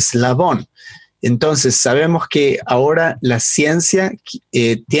ese eslabón. Entonces, sabemos que ahora la ciencia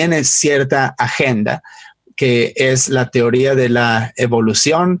tiene cierta agenda, que es la teoría de la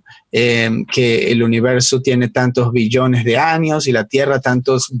evolución, que el universo tiene tantos billones de años y la Tierra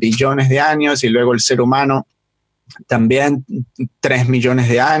tantos billones de años y luego el ser humano también 3 millones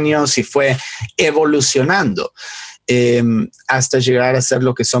de años y fue evolucionando hasta llegar a ser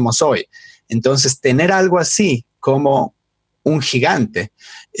lo que somos hoy. Entonces, tener algo así como un gigante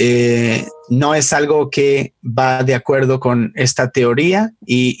no es algo que va de acuerdo con esta teoría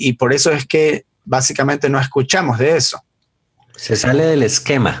y por eso es que básicamente no escuchamos de eso. Se sale del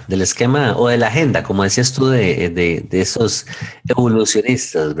esquema o de la agenda, como decías tú, de esos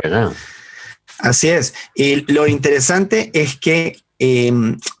evolucionistas, ¿verdad? Así es. Y lo interesante es que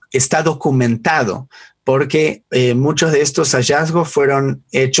está documentado, porque muchos de estos hallazgos fueron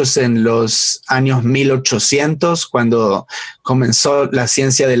hechos en los años 1800, cuando comenzó la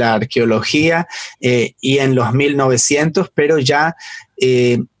ciencia de la arqueología, y en los 1900, pero ya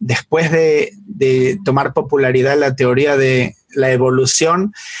después de tomar popularidad la teoría de la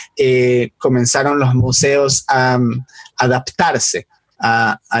evolución, comenzaron los museos a adaptarse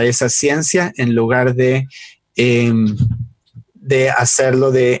a esa ciencia en lugar de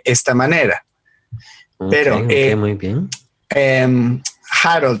hacerlo de esta manera. Pero, muy bien.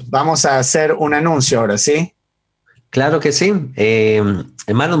 Harold, vamos a hacer un anuncio ahora, ¿sí? Claro que sí.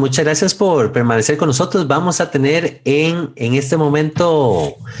 Hermanos, muchas gracias por permanecer con nosotros. Vamos a tener en este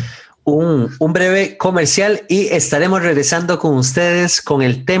momento un breve comercial y estaremos regresando con ustedes con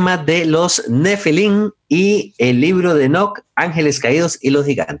el tema de los Nefilim y el libro de Enoc, Ángeles Caídos y los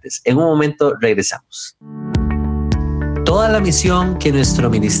Gigantes. En un momento regresamos. Toda la misión que nuestro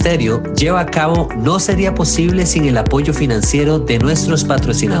ministerio lleva a cabo no sería posible sin el apoyo financiero de nuestros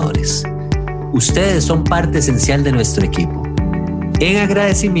patrocinadores. Ustedes son parte esencial de nuestro equipo. En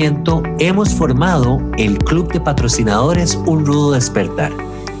agradecimiento, hemos formado el Club de Patrocinadores Un Rudo Despertar.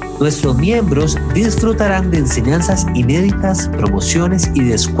 Nuestros miembros disfrutarán de enseñanzas inéditas, promociones y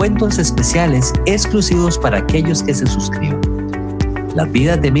descuentos especiales exclusivos para aquellos que se suscriban. Las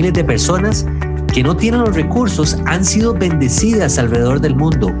vidas de miles de personas que no tienen los recursos han sido bendecidas alrededor del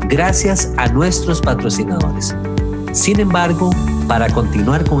mundo gracias a nuestros patrocinadores. Sin embargo, para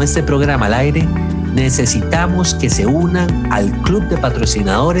continuar con este programa al aire, necesitamos que se unan al Club de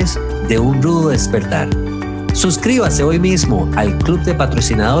Patrocinadores de Un Rudo Despertar. Suscríbase hoy mismo al Club de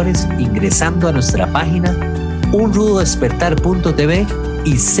Patrocinadores ingresando a nuestra página unrudodespertar.tv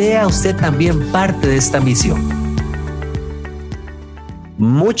y sea usted también parte de esta misión.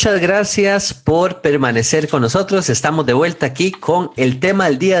 Muchas gracias por permanecer con nosotros. Estamos de vuelta aquí con el tema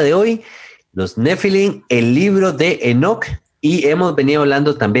del día de hoy, los Nefilim, el libro de Enoc, y hemos venido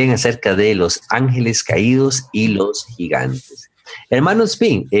hablando también acerca de los ángeles caídos y los gigantes. Hermanos, sé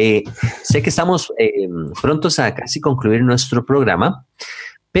que estamos prontos a casi concluir nuestro programa,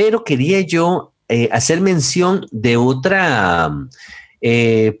 pero quería yo hacer mención de otra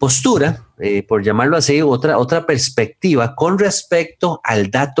postura, por llamarlo así, otra perspectiva con respecto al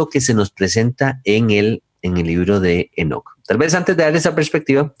dato que se nos presenta en el libro de Enoc. Tal vez antes de dar esa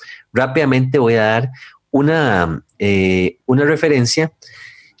perspectiva, rápidamente voy a dar una referencia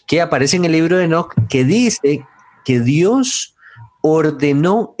que aparece en el libro de Enoc que dice que Dios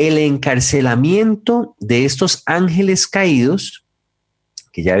ordenó el encarcelamiento de estos ángeles caídos,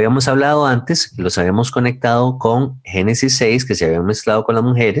 que ya habíamos hablado antes, los habíamos conectado con Génesis 6, que se habían mezclado con las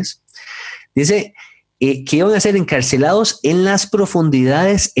mujeres. Dice que iban a ser encarcelados en las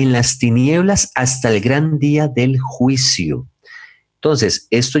profundidades, en las tinieblas, hasta el gran día del juicio. Entonces,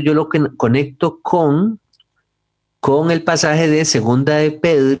 esto yo lo conecto con el pasaje de Segunda de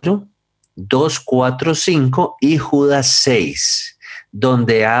Pedro 2, 4, 5 y Judas 6,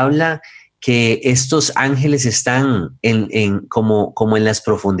 donde habla que estos ángeles están como en las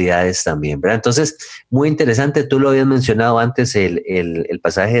profundidades también, ¿verdad? Entonces, muy interesante, tú lo habías mencionado antes, el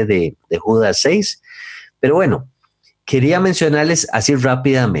pasaje de Judas 6, pero bueno, quería mencionarles así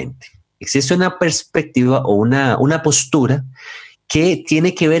rápidamente. Existe una perspectiva o una postura que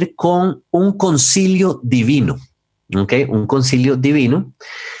tiene que ver con un concilio divino, ¿ok? Un concilio divino,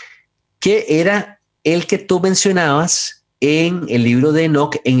 que era el que tú mencionabas en el libro de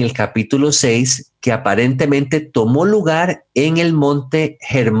Enoc, en el capítulo 6, que aparentemente tomó lugar en el monte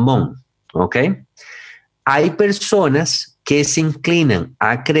Hermón, ¿ok? Hay personas que se inclinan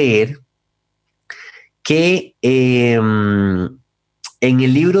a creer que en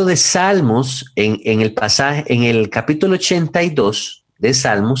el libro de Salmos, en el capítulo 82 de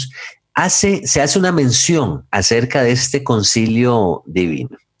Salmos, se hace una mención acerca de este concilio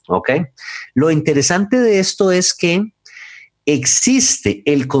divino, ¿ok? Lo interesante de esto es que existe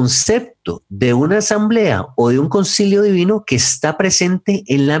el concepto de una asamblea o de un concilio divino que está presente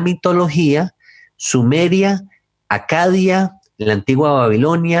en la mitología sumeria, acadia, en la antigua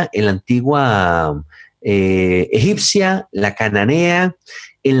Babilonia, en la antigua egipcia, la cananea,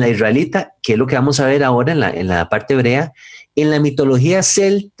 en la israelita, que es lo que vamos a ver ahora en la parte hebrea, en la mitología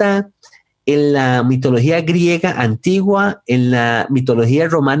celta, en la mitología griega antigua, en la mitología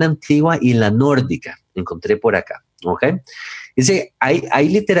romana antigua y en la nórdica. Encontré por acá. ¿Ok? Dice, hay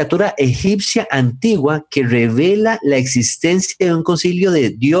literatura egipcia antigua que revela la existencia de un concilio de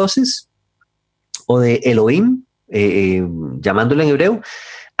dioses o de Elohim, llamándolo en hebreo,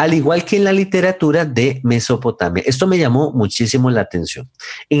 al igual que en la literatura de Mesopotamia. Esto me llamó muchísimo la atención.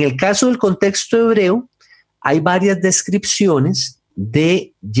 En el caso del contexto hebreo, hay varias descripciones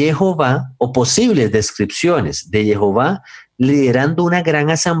de Jehová o posibles descripciones de Jehová liderando una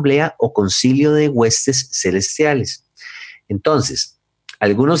gran asamblea o concilio de huestes celestiales. Entonces,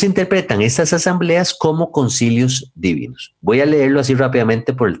 algunos interpretan estas asambleas como concilios divinos. Voy a leerlo así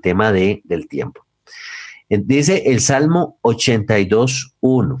rápidamente por el tema del tiempo. Dice el Salmo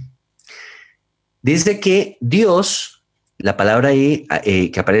 82:1. Dice que Dios, la palabra ahí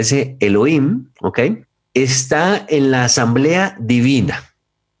que aparece Elohim, ¿ok?, está en la asamblea divina.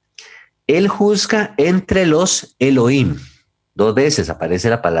 Él juzga entre los Elohim. 2 veces aparece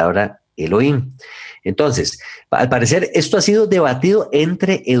la palabra Elohim. Entonces, al parecer, esto ha sido debatido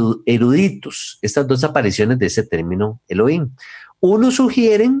entre eruditos, estas 2 apariciones de ese término Elohim. Unos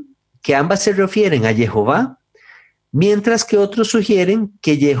sugieren que ambas se refieren a Jehová, mientras que otros sugieren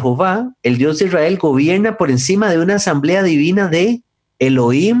que Jehová, el Dios de Israel, gobierna por encima de una asamblea divina de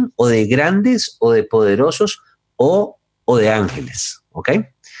Elohim, o de grandes, o de poderosos, o de ángeles. ¿Ok?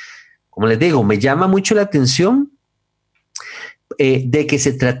 Como les digo, me llama mucho la atención de que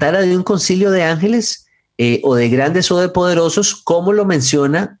se tratara de un concilio de ángeles o de grandes o de poderosos, como lo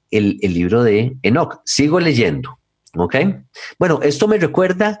menciona el libro de Enoc. Sigo leyendo, ¿ok? Bueno, esto me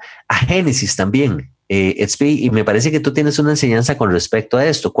recuerda a Génesis también, y me parece que tú tienes una enseñanza con respecto a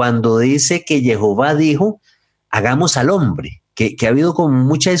esto, cuando dice que Jehová dijo, hagamos al hombre, que ha habido como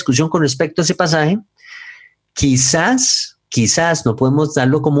mucha discusión con respecto a ese pasaje. Quizás no podemos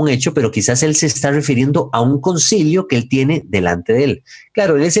darlo como un hecho, pero quizás él se está refiriendo a un concilio que él tiene delante de él.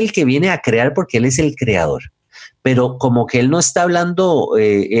 Claro, él es el que viene a crear porque él es el creador, pero como que él no está hablando,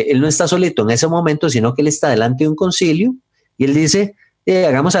 él no está solito en ese momento, sino que él está delante de un concilio y él dice,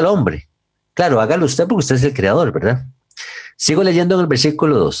 hagamos al hombre. Claro, hágalo usted porque usted es el creador, ¿verdad? Sigo leyendo en el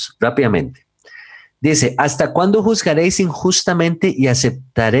versículo 2, rápidamente. Dice, ¿hasta cuándo juzgaréis injustamente y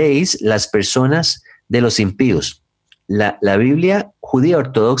aceptaréis las personas de los impíos? La Biblia judía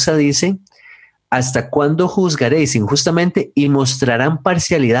ortodoxa dice, ¿hasta cuándo juzgaréis injustamente y mostrarán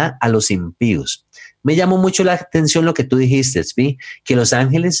parcialidad a los impíos? Me llamó mucho la atención lo que tú dijiste, Spi, que los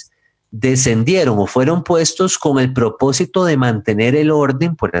ángeles descendieron o fueron puestos con el propósito de mantener el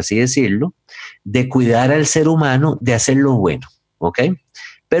orden, por así decirlo, de cuidar al ser humano, de hacer lo bueno, ¿ok?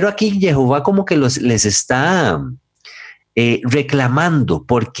 Pero aquí Jehová como que les está reclamando,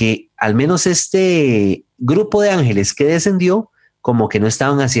 porque al menos este grupo de ángeles que descendió, como que no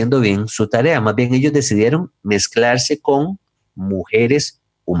estaban haciendo bien su tarea, más bien ellos decidieron mezclarse con mujeres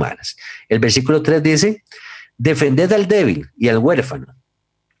humanas. El versículo 3 dice, defended al débil y al huérfano,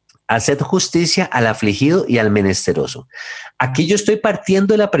 haced justicia al afligido y al menesteroso. Aquí yo estoy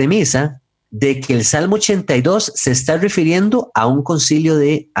partiendo de la premisa de que el Salmo 82 se está refiriendo a un concilio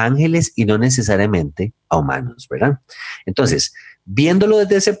de ángeles y no necesariamente a humanos, ¿verdad? Entonces, viéndolo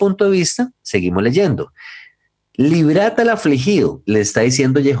desde ese punto de vista, seguimos leyendo. Librad al afligido, le está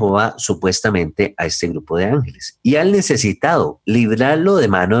diciendo Jehová supuestamente a este grupo de ángeles, y al necesitado, librarlo de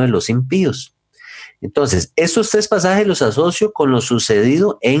mano de los impíos. Entonces, estos tres pasajes los asocio con lo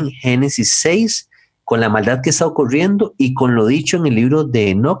sucedido en Génesis 6, con la maldad que está ocurriendo y con lo dicho en el libro de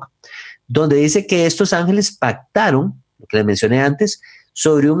Enoc, donde dice que estos ángeles pactaron, lo que les mencioné antes,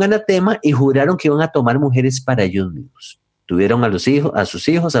 sobre un anatema y juraron que iban a tomar mujeres para ellos mismos. Tuvieron a sus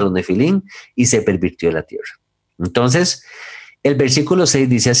hijos, a los Nefilim, y se pervirtió la tierra. Entonces, el versículo 6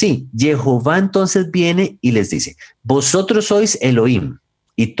 dice así, Jehová entonces viene y les dice, vosotros sois Elohim,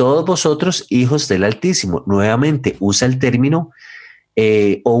 y todos vosotros hijos del Altísimo. Nuevamente usa el término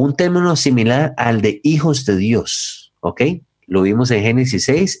o un término similar al de hijos de Dios, ¿ok? Lo vimos en Génesis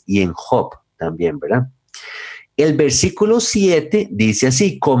 6 y en Job también, ¿verdad? El versículo 7 dice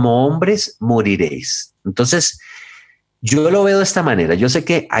así, como hombres moriréis. Entonces, yo lo veo de esta manera. Yo sé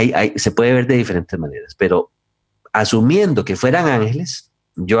que se puede ver de diferentes maneras, pero asumiendo que fueran ángeles,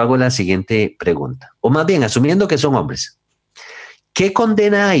 yo hago la siguiente pregunta. O más bien, asumiendo que son hombres. ¿Qué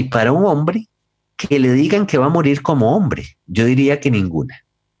condena hay para un hombre que le digan que va a morir como hombre? Yo diría que ninguna.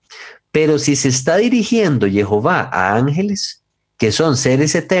 Pero si se está dirigiendo Jehová a ángeles, que son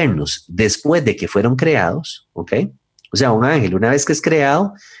seres eternos después de que fueron creados, ¿ok? O sea, un ángel, una vez que es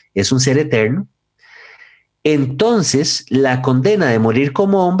creado, es un ser eterno. Entonces, la condena de morir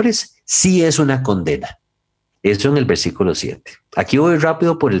como hombres sí es una condena. Eso en el versículo 7. Aquí voy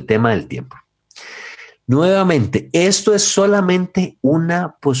rápido por el tema del tiempo. Nuevamente, esto es solamente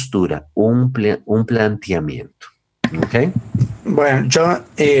una postura, un planteamiento. ¿Ok? Bueno, yo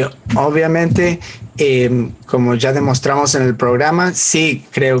obviamente, como ya demostramos en el programa, sí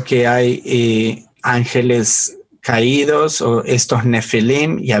creo que hay ángeles caídos o estos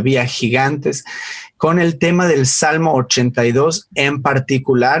Nefilim y había gigantes. Con el tema del Salmo 82 en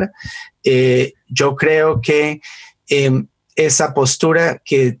particular, yo creo que esa postura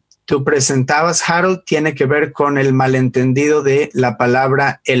que tú presentabas, Harold, tiene que ver con el malentendido de la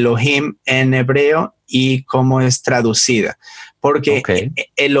palabra Elohim en hebreo y cómo es traducida. Porque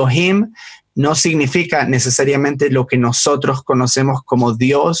Elohim no significa necesariamente lo que nosotros conocemos como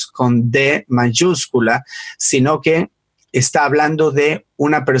Dios con D mayúscula, sino que está hablando de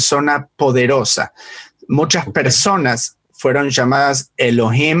una persona poderosa. Muchas personas fueron llamadas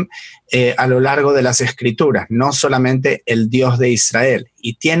Elohim a lo largo de las escrituras, no solamente el Dios de Israel.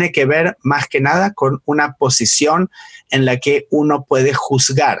 Y tiene que ver más que nada con una posición en la que uno puede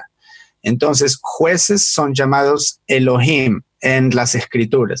juzgar. Entonces, jueces son llamados Elohim en las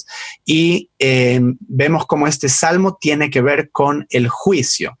escrituras. Y vemos cómo este salmo tiene que ver con el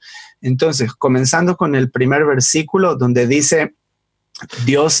juicio. Entonces, comenzando con el primer versículo donde dice,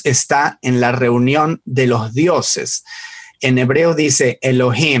 Dios está en la reunión de los dioses. En hebreo dice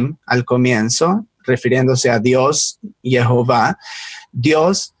Elohim al comienzo, refiriéndose a Dios, Jehová.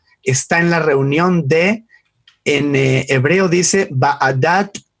 Dios está en la reunión de, en hebreo dice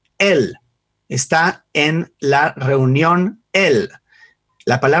Ba'adat El. Está en la reunión El.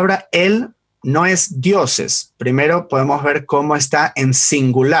 La palabra El no es dioses. Primero podemos ver cómo está en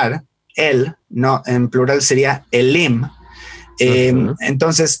singular. El, no, en plural sería Elim.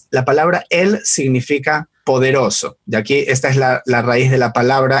 Entonces, la palabra El significa poderoso. De aquí, esta es la raíz de la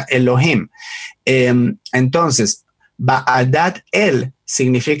palabra Elohim. Entonces, Ba'adat El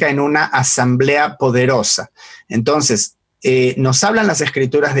significa en una asamblea poderosa. Entonces, nos hablan las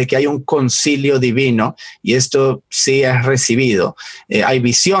escrituras de que hay un concilio divino, y esto sí es recibido. Hay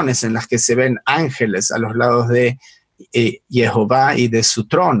visiones en las que se ven ángeles a los lados de Jehová y de su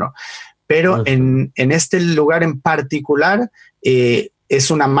trono. Pero en este lugar en particular, es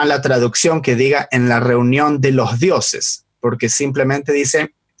una mala traducción que diga en la reunión de los dioses, porque simplemente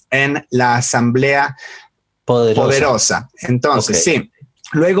dice en la asamblea poderosa. Entonces, sí.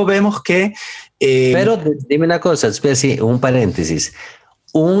 Luego vemos que... pero dime una cosa, especie, un paréntesis.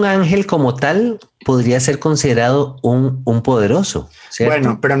 un ángel como tal podría ser considerado un poderoso, ¿cierto?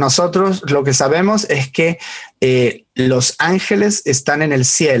 Bueno, pero nosotros lo que sabemos es que los ángeles están en el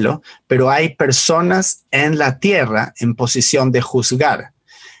cielo, pero hay personas en la tierra en posición de juzgar.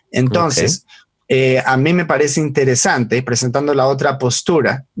 Entonces, a mí me parece interesante, presentando la otra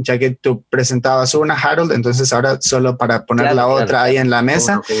postura, ya que tú presentabas una, Harold, entonces ahora solo para poner la otra ahí en la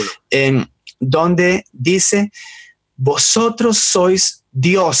mesa, en donde dice, vosotros sois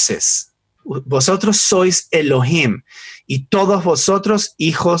dioses, vosotros sois Elohim, y todos vosotros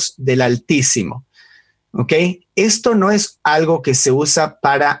hijos del Altísimo. ¿Ok? Esto no es algo que se usa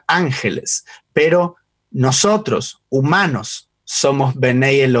para ángeles, pero nosotros, humanos, somos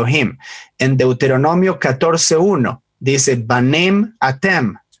Benei Elohim. En Deuteronomio 14:1 dice, Banem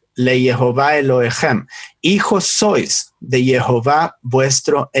atem le Jehová Elohim. Hijos sois de Jehová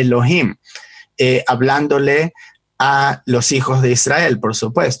vuestro Elohim. Hablándole a los hijos de Israel, por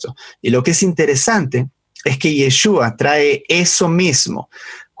supuesto. Y lo que es interesante es que Yeshua trae eso mismo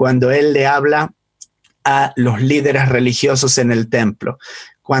cuando él le habla a los líderes religiosos en el templo,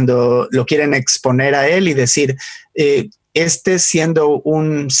 cuando lo quieren exponer a él y decir, siendo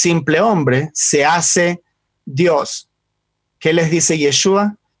un simple hombre, se hace Dios. ¿Qué les dice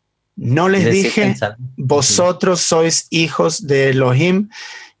Yeshua? No les dije, vosotros sois hijos de Elohim,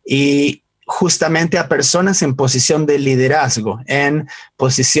 y justamente a personas en posición de liderazgo, en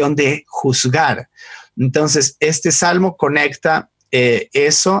posición de juzgar. Entonces, este salmo conecta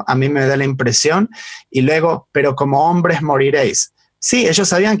eso, a mí me da la impresión, y luego, pero como hombres moriréis. Sí, ellos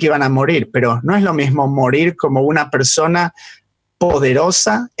sabían que iban a morir, pero no es lo mismo morir como una persona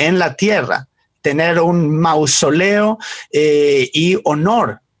poderosa en la tierra, tener un mausoleo y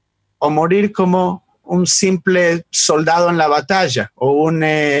honor, o morir como un simple soldado en la batalla, o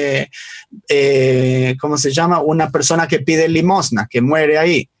 ¿cómo se llama? Una persona que pide limosna, que muere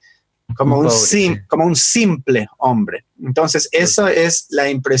ahí, como un simple hombre. Entonces, eso es la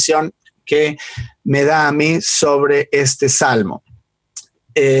impresión que me da a mí sobre este salmo.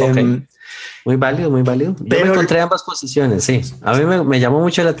 Muy válido, muy válido. Yo me encontré ambas posiciones, sí. A mí me llamó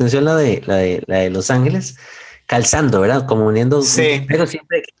mucho la atención la de Los Ángeles, calzando, ¿verdad? Como uniendo, sí. Pero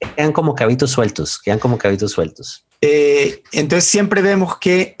siempre quedan como cabitos sueltos, Entonces siempre vemos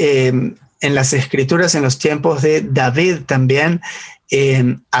que en las escrituras, en los tiempos de David también,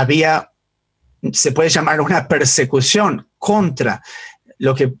 había, se puede llamar una persecución contra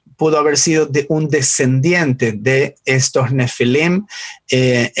lo que pudo haber sido un descendiente de estos Nefilim.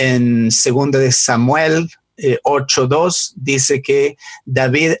 En 2 de Samuel 8:2 dice que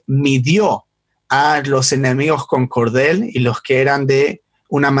David midió a los enemigos con cordel, y los que eran de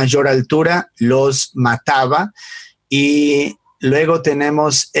una mayor altura los mataba. Y luego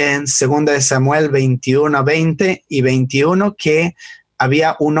tenemos en 2 de Samuel 21, 20 y 21 que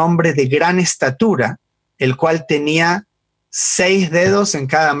había un hombre de gran estatura, el cual tenía 6 dedos en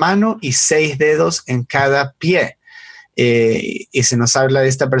cada mano y 6 dedos en cada pie. Y se nos habla de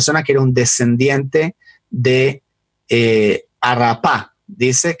esta persona que era un descendiente de Arapá.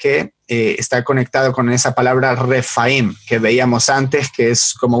 Dice que está conectado con esa palabra Refaim, que veíamos antes, que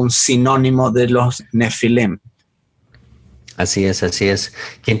es como un sinónimo de los Nefilim. Así es, así es.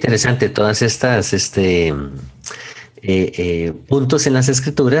 Qué interesante todas estas puntos en las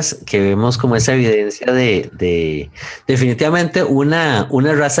escrituras que vemos como esa evidencia de definitivamente una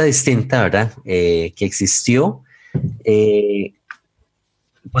raza distinta, ¿verdad? Que existió,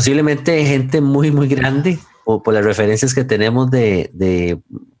 posiblemente gente muy, muy grande, por las referencias que tenemos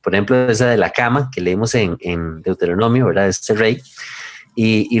por ejemplo, esa de la cama que leímos en Deuteronomio, ¿verdad? Este rey.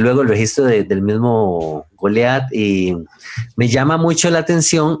 Y luego el registro del mismo Goliat. Y me llama mucho la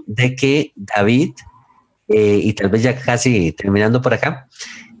atención de que David, y tal vez ya casi terminando por acá,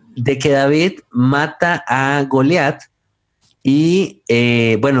 de que David mata a Goliat y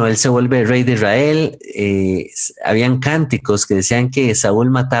bueno, él se vuelve rey de Israel. Habían cánticos que decían que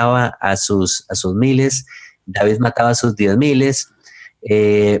Saúl mataba a sus miles, David mataba a sus 10,000.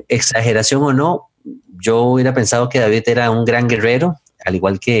 Exageración o no, yo hubiera pensado que David era un gran guerrero, al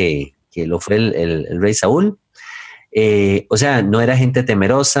igual que lo fue el rey Saúl. O sea, no era gente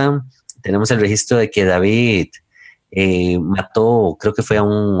temerosa. Tenemos el registro de que David mató, creo que fue a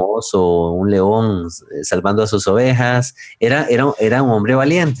un oso, un león, salvando a sus ovejas. Era un hombre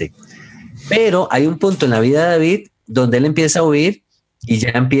valiente. Pero hay un punto en la vida de David donde él empieza a huir y ya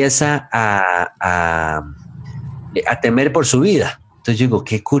empieza a temer por su vida. Entonces yo digo,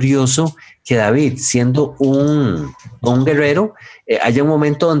 qué curioso que David, siendo un guerrero, haya un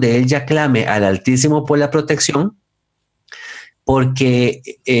momento donde él ya clame al Altísimo por la protección, porque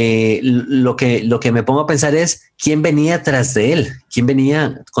lo que me pongo a pensar es quién venía tras de él, quién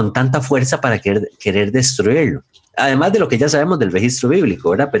venía con tanta fuerza para querer destruirlo. Además de lo que ya sabemos del registro bíblico,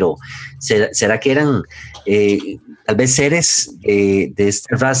 ¿verdad? Pero ¿será que eran tal vez seres de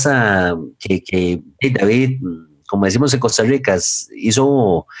esta raza que David, como decimos en Costa Rica,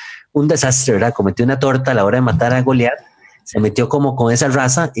 hizo un desastre, ¿verdad? Cometió una torta a la hora de matar a Goliat, se metió como con esa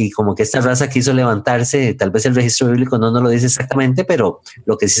raza y como que esta raza quiso levantarse. Tal vez el registro bíblico no nos lo dice exactamente, pero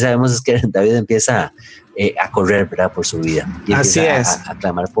lo que sí sabemos es que David empieza a correr, ¿verdad? Por su vida. Y así es. A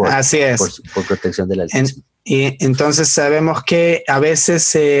clamar por protección del Altísimo. Y entonces sabemos que a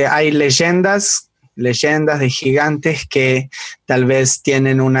veces hay leyendas de gigantes que tal vez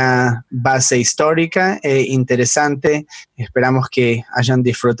tienen una base histórica interesante. Esperamos que hayan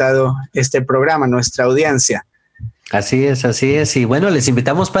disfrutado este programa, nuestra audiencia. Así es. Y bueno, les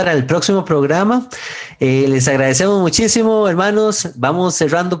invitamos para el próximo programa. Les agradecemos muchísimo, hermanos. Vamos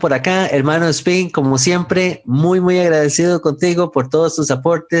cerrando por acá. Hermano Spin, como siempre, muy, muy agradecido contigo por todos tus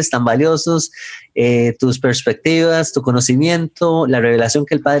aportes tan valiosos, tus perspectivas, tu conocimiento, la revelación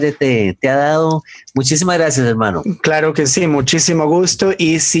que el Padre te ha dado. Muchísimas gracias, hermano. Claro que sí, muchísimo gusto.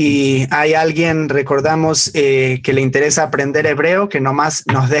 Y si hay alguien, recordamos, que le interesa aprender hebreo, que nomás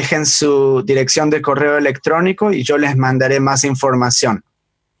nos dejen su dirección de correo electrónico y yo les mandaré más información.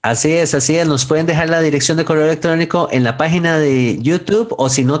 Así es. Nos pueden dejar la dirección de correo electrónico en la página de YouTube o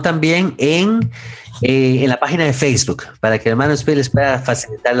si no también en la página de Facebook para que el hermano Spiel les pueda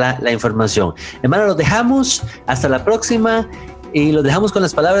facilitar la información. Hermano, los dejamos. Hasta la próxima. Y los dejamos con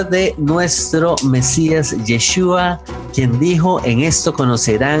las palabras de nuestro Mesías Yeshua, quien dijo: en esto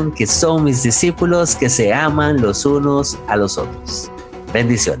conocerán que son mis discípulos, que se aman los unos a los otros.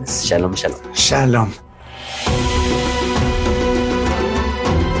 Bendiciones. Shalom, shalom. Shalom.